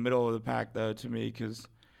in the middle of the pack though to me, because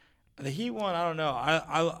the Heat one, I don't know.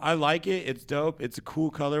 I like it. It's dope. It's a cool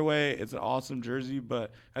colorway. It's an awesome jersey,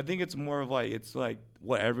 but I think it's more of like, it's like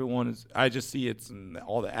what everyone is. I just see it's in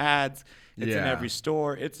all the ads. It's in every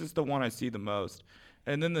store. It's just the one I see the most.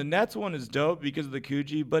 And then the Nets one is dope because of the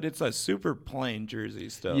Coogee, but it's a super plain jersey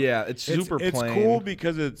still. Yeah, it's super plain. It's cool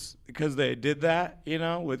because they did that,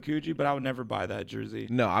 with Coogee, but I would never buy that jersey.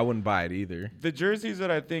 No, I wouldn't buy it either. The jerseys that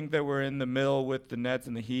I think that were in the middle with the Nets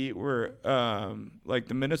and the Heat were like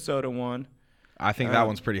the Minnesota one. I think that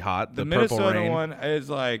one's pretty hot. The Purple Minnesota Rain one is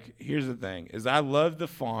like, here's the thing, is I love the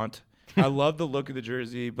font. I love the look of the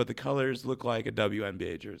jersey, but the colors look like a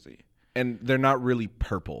WNBA jersey. And they're not really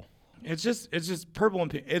purple. It's just purple and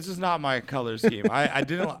pink. It's just not my color scheme.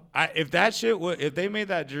 If they made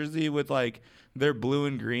that jersey with like their blue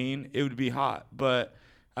and green, it would be hot. But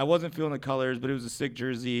I wasn't feeling the colors, but it was a sick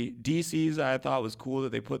jersey. DC's I thought was cool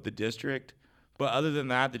that they put the district. But other than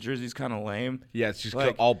that, the jersey's kind of lame. Yeah, it's just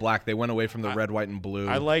like, all black. They went away from the red, white, and blue.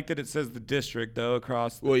 I like that it says the district, though,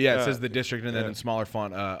 across. It says the district, and then in smaller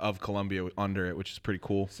font of Columbia under it, which is pretty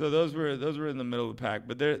cool. So those were in the middle of the pack.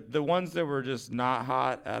 But the ones that were just not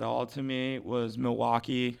hot at all to me was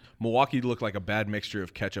Milwaukee. Milwaukee looked like a bad mixture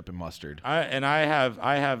of ketchup and mustard. I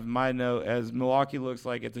have my note as Milwaukee looks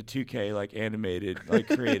like it's a 2K like animated like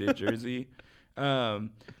created jersey.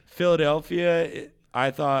 Philadelphia.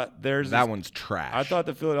 I thought one's trash. I thought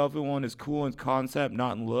the Philadelphia one is cool in concept,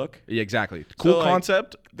 not in look. Yeah, exactly. Cool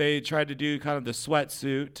concept. They tried to do kind of the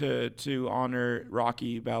sweatsuit to honor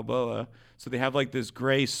Rocky Balboa. So they have like this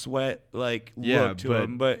gray sweat look to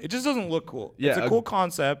them, but it just doesn't look cool. Yeah, it's a cool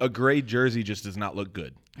concept. A gray jersey just does not look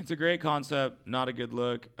good. It's a great concept, not a good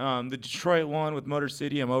look. The Detroit one with Motor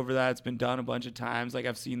City, I'm over that. It's been done a bunch of times. Like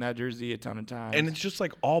I've seen that jersey a ton of times. And it's just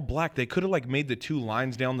like all black. They could have like made the two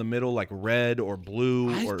lines down the middle like red or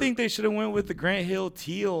blue. I think they should have went with the Grant Hill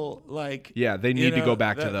teal. Yeah, they need to go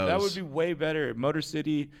back to those. That would be way better. Motor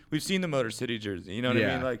City, we've seen the Motor City jersey. You know what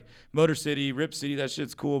I mean? Like Motor City, Rip City, that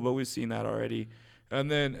shit's cool, but we've seen that already. And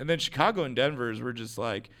then Chicago and Denver's were just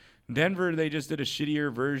like. Denver, they just did a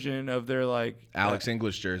shittier version of their Alex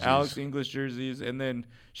English jerseys, and then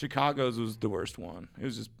Chicago's was the worst one. It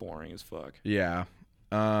was just boring as fuck. Yeah,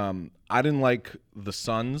 I didn't like the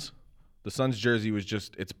Suns. The Suns jersey was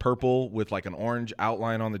it's purple with like an orange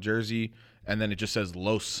outline on the jersey, and then it just says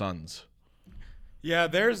Los Suns. Yeah,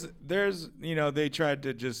 there's they tried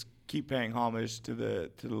to just keep paying homage to the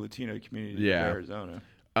Latino community of Arizona.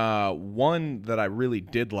 One that I really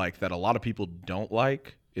did like that a lot of people don't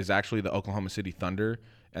like is actually the Oklahoma City Thunder,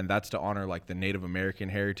 and that's to honor like the Native American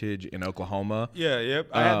heritage in Oklahoma. Yeah, yep.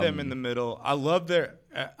 I had them in the middle. I love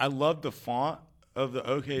the font. of the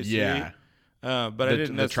OKC. Yeah. But I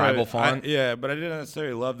didn't the tribal font. But I didn't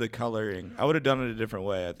necessarily love the coloring. I would have done it a different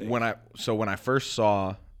way, I think. When I first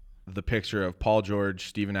saw the picture of Paul George,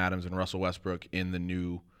 Steven Adams, and Russell Westbrook in the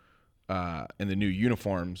new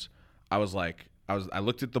uniforms, I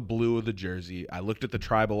looked at the blue of the jersey. I looked at the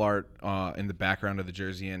tribal art in the background of the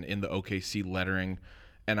jersey and in the OKC lettering.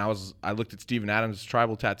 And I looked at Steven Adams'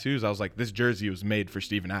 tribal tattoos. I was like, this jersey was made for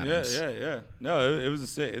Steven Adams. Yeah. No,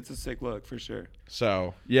 it's a sick look for sure.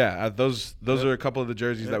 So yeah, those are a couple of the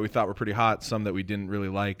jerseys that we thought were pretty hot. Some that we didn't really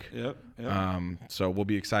like. Yep. So we'll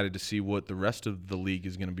be excited to see what the rest of the league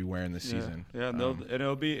is going to be wearing this season. Yeah,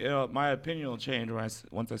 and my opinion will change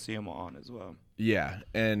once I see them on as well. Yeah,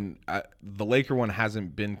 and the Laker one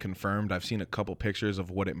hasn't been confirmed. I've seen a couple pictures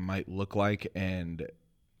of what it might look like, and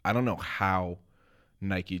I don't know how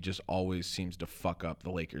Nike just always seems to fuck up the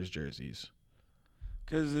Lakers jerseys.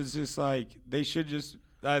 Because it's just like they should just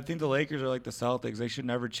 – I think the Lakers are like the Celtics. They should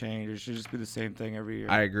never change. It should just be the same thing every year.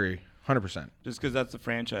 I agree 100%. Just because that's the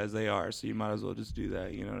franchise they are, so you might as well just do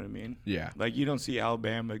that. You know what I mean? Yeah. Like you don't see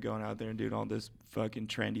Alabama going out there and doing all this fucking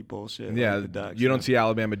trendy bullshit. Yeah, like the Ducks, you don't see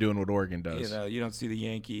Alabama doing what Oregon does. You don't see the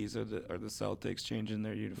Yankees or the Celtics changing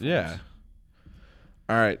their uniforms. Yeah.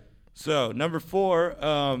 All right. So number 4,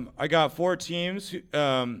 I got 4 teams.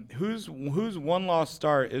 Whose one-loss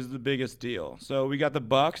start is the biggest deal? So we got the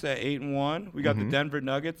Bucks at 8-1. We got the Denver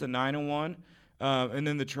Nuggets at 9-1, and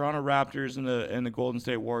then the Toronto Raptors and the Golden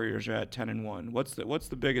State Warriors are at 10-1. What's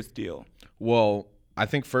the biggest deal? Well, I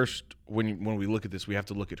think first when we look at this, we have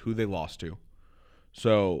to look at who they lost to.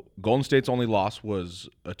 So Golden State's only loss was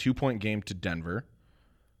a 2-point game to Denver.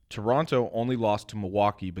 Toronto only lost to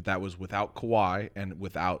Milwaukee, but that was without Kawhi and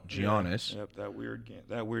without Giannis. Yep, that weird game,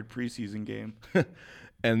 that weird preseason game.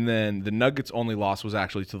 And then the Nuggets' only loss was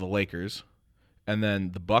actually to the Lakers, and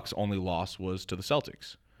then the Bucks' only loss was to the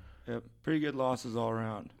Celtics. Yep, pretty good losses all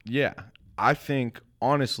around. Yeah, I think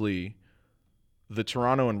honestly, the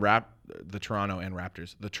Toronto Raptors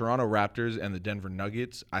and the Denver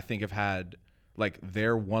Nuggets, I think have had like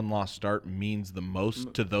their one-loss start means the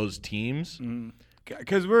most to those teams.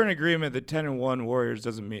 Because we're in agreement that 10-1 Warriors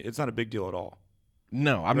doesn't mean it's not a big deal at all.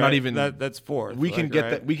 No, I'm not even. That's 4th. We can get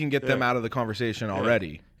that. We can get them out of the conversation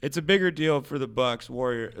already. It's a bigger deal for the Bucks,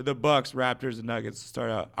 Raptors, and Nuggets to start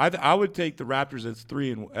out. I would take the Raptors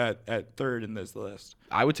at third in this list.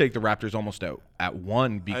 I would take the Raptors almost at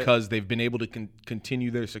 1 because they've been able to continue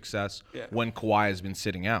their success when Kawhi has been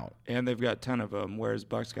sitting out. And they've got 10 of them, whereas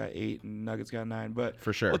Bucks got 8 and Nuggets got 9. But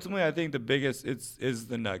for sure, ultimately, I think the biggest is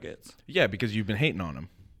the Nuggets. Yeah, because you've been hating on them.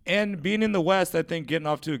 And being in the West, I think getting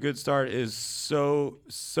off to a good start is so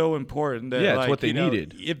important. That, it's what they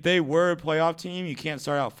needed. If they were a playoff team, you can't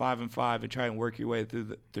start out 5-5 and try and work your way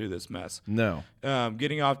through this mess. No.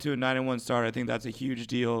 Getting off to a 9-1 start, I think that's a huge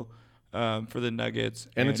deal for the Nuggets.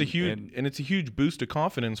 And it's a huge boost of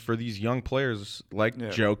confidence for these young players like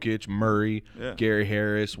Jokic, Murray, Gary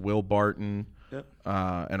Harris, Will Barton,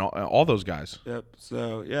 and all those guys. Yep.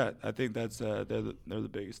 So I think that's they're the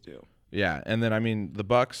biggest deal. Yeah, and then I mean the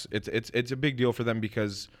Bucks. It's a big deal for them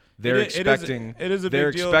because they're expecting. It is a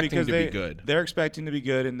big deal because be good. They're expecting to be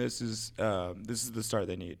good, and this is the start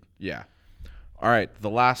they need. Yeah. All right. The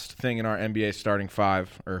last thing in our NBA starting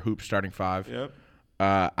 5 or hoop starting 5. Yep.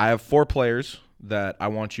 I have 4 players that I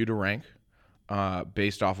want you to rank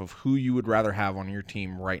based off of who you would rather have on your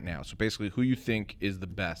team right now. So basically, who you think is the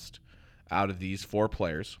best out of these 4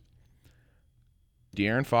 players: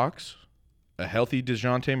 De'Aaron Fox, a healthy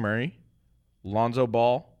DeJounte Murray, Lonzo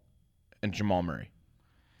Ball, and Jamal Murray.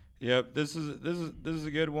 Yep, this is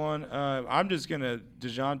a good one. I'm just gonna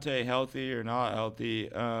DeJounte healthy or not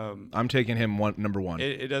healthy. I'm taking him number 1.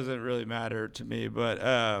 It doesn't really matter to me, but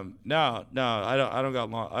no, I don't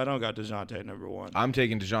got DeJounte number 1. I'm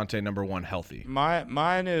taking DeJounte number 1 healthy.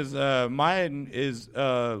 Mine is Lonzo,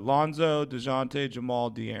 DeJounte,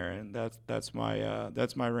 Jamal, De'Aaron.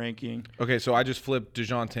 That's my ranking. Okay, so I just flipped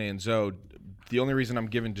DeJounte and Zoe. The only reason I'm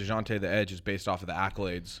giving DeJounte the edge is based off of the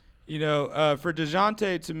accolades. You know, for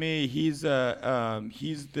DeJounte, to me, he's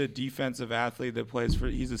the defensive athlete that plays for.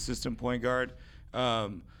 He's a system point guard.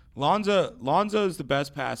 Lonzo's the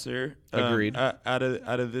best passer. Agreed. Out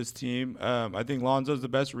of this team, I think Lonzo's the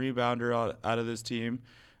best rebounder out of this team.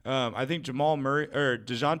 I think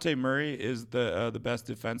DeJounte Murray is the best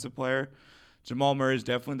defensive player. Jamal Murray is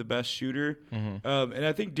definitely the best shooter. Mm-hmm. And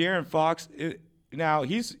I think De'Aaron Fox. Now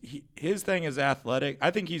his thing is athletic.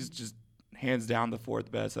 I think he's just hands down the 4th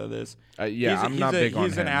best of this. I'm not big on him.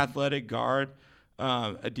 He's an athletic guard,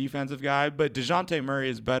 a defensive guy, but DeJounte Murray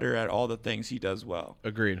is better at all the things he does well.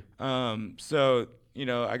 Agreed. So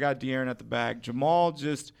I got De'Aaron at the back. Jamal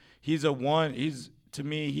he's to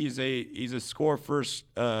me, he's a score first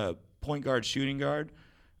point guard, shooting guard.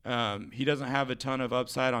 He doesn't have a ton of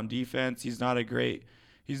upside on defense. He's not a great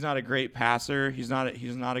passer. He's not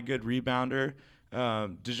a good rebounder.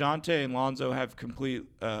 DeJounte and Lonzo have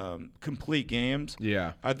complete games.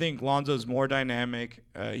 Yeah. I think Lonzo's more dynamic.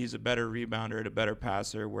 He's a better rebounder and a better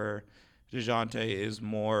passer, where DeJounte is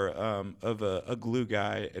more of a glue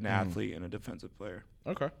guy, an athlete, and a defensive player.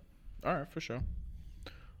 Okay. All right, for sure.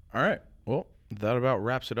 All right. Well, that about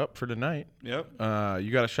wraps it up for tonight. Yep.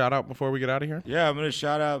 You got a shout out before we get out of here? Yeah, I'm going to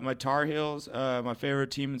shout out my Tar Heels, my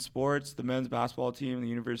favorite team in sports, the men's basketball team at the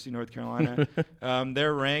University of North Carolina.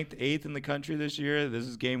 They're ranked 8th in the country this year. This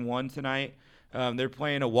is game 1 tonight. They're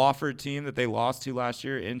playing a Wofford team that they lost to last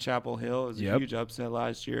year in Chapel Hill. It was a huge upset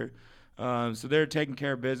last year. So they're taking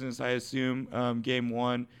care of business, I assume, game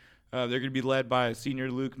 1. They're going to be led by a senior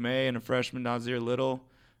Luke May and a freshman Nazir Little.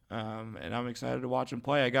 And I'm excited to watch him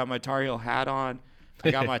play. I got my Tar Heel hat on.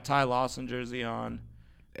 I got my Ty Lawson jersey on.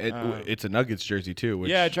 It's a Nuggets jersey too.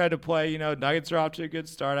 Which I tried to play. Nuggets are off to a good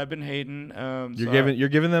start. I've been hating. You're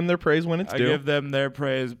giving them their praise when it's due. I give them their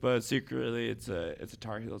praise, but secretly it's a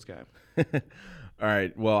Tar Heels guy. All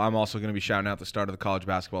right. Well, I'm also going to be shouting out the start of the college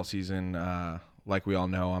basketball season. Like we all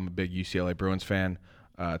know, I'm a big UCLA Bruins fan.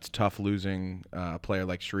 It's tough losing a player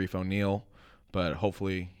like Sharif O'Neal, but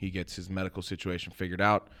hopefully he gets his medical situation figured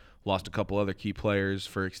out. Lost a couple other key players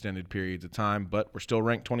for extended periods of time, but we're still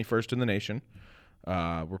ranked 21st in the nation.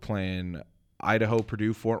 We're playing Idaho,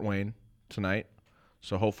 Purdue, Fort Wayne tonight,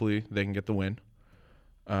 so hopefully they can get the win.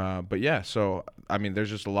 But yeah, so I mean,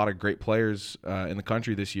 there's just a lot of great players in the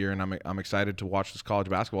country this year, and I'm excited to watch this college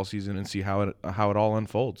basketball season and see how it all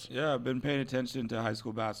unfolds. Yeah, I've been paying attention to high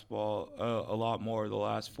school basketball a lot more the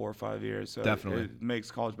last 4 or 5 years. So definitely, it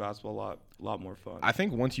makes college basketball a lot more fun. I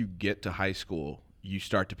think once you get to high school, you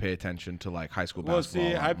start to pay attention to like high school basketball.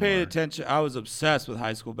 Well, see, I paid attention. I was obsessed with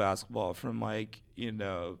high school basketball from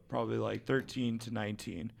probably like 13 to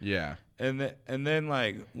 19. Yeah. And then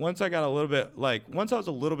like once I was a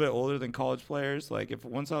little bit older than college players,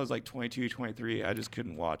 once I was like 22, 23, I just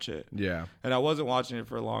couldn't watch it. Yeah. And I wasn't watching it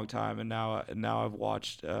for a long time, and now I've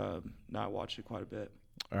watched it quite a bit.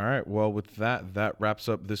 All right. Well, with that wraps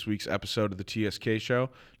up this week's episode of the TSK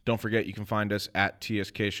Show. Don't forget, you can find us at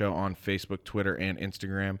TSK Show on Facebook, Twitter, and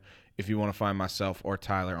Instagram. If you want to find myself or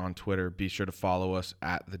Tyler on Twitter, be sure to follow us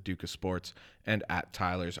at the Duke of Sports and at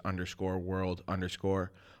Tylers_world_.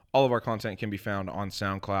 All of our content can be found on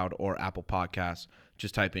SoundCloud or Apple Podcasts.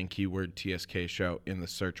 Just type in keyword TSK Show in the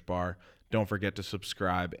search bar. Don't forget to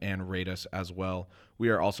subscribe and rate us as well. We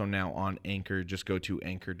are also now on Anchor. Just go to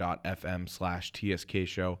anchor.fm/TSK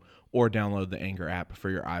Show or download the Anchor app for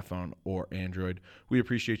your iPhone or Android. We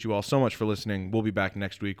appreciate you all so much for listening. We'll be back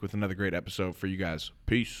next week with another great episode for you guys.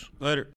 Peace. Later.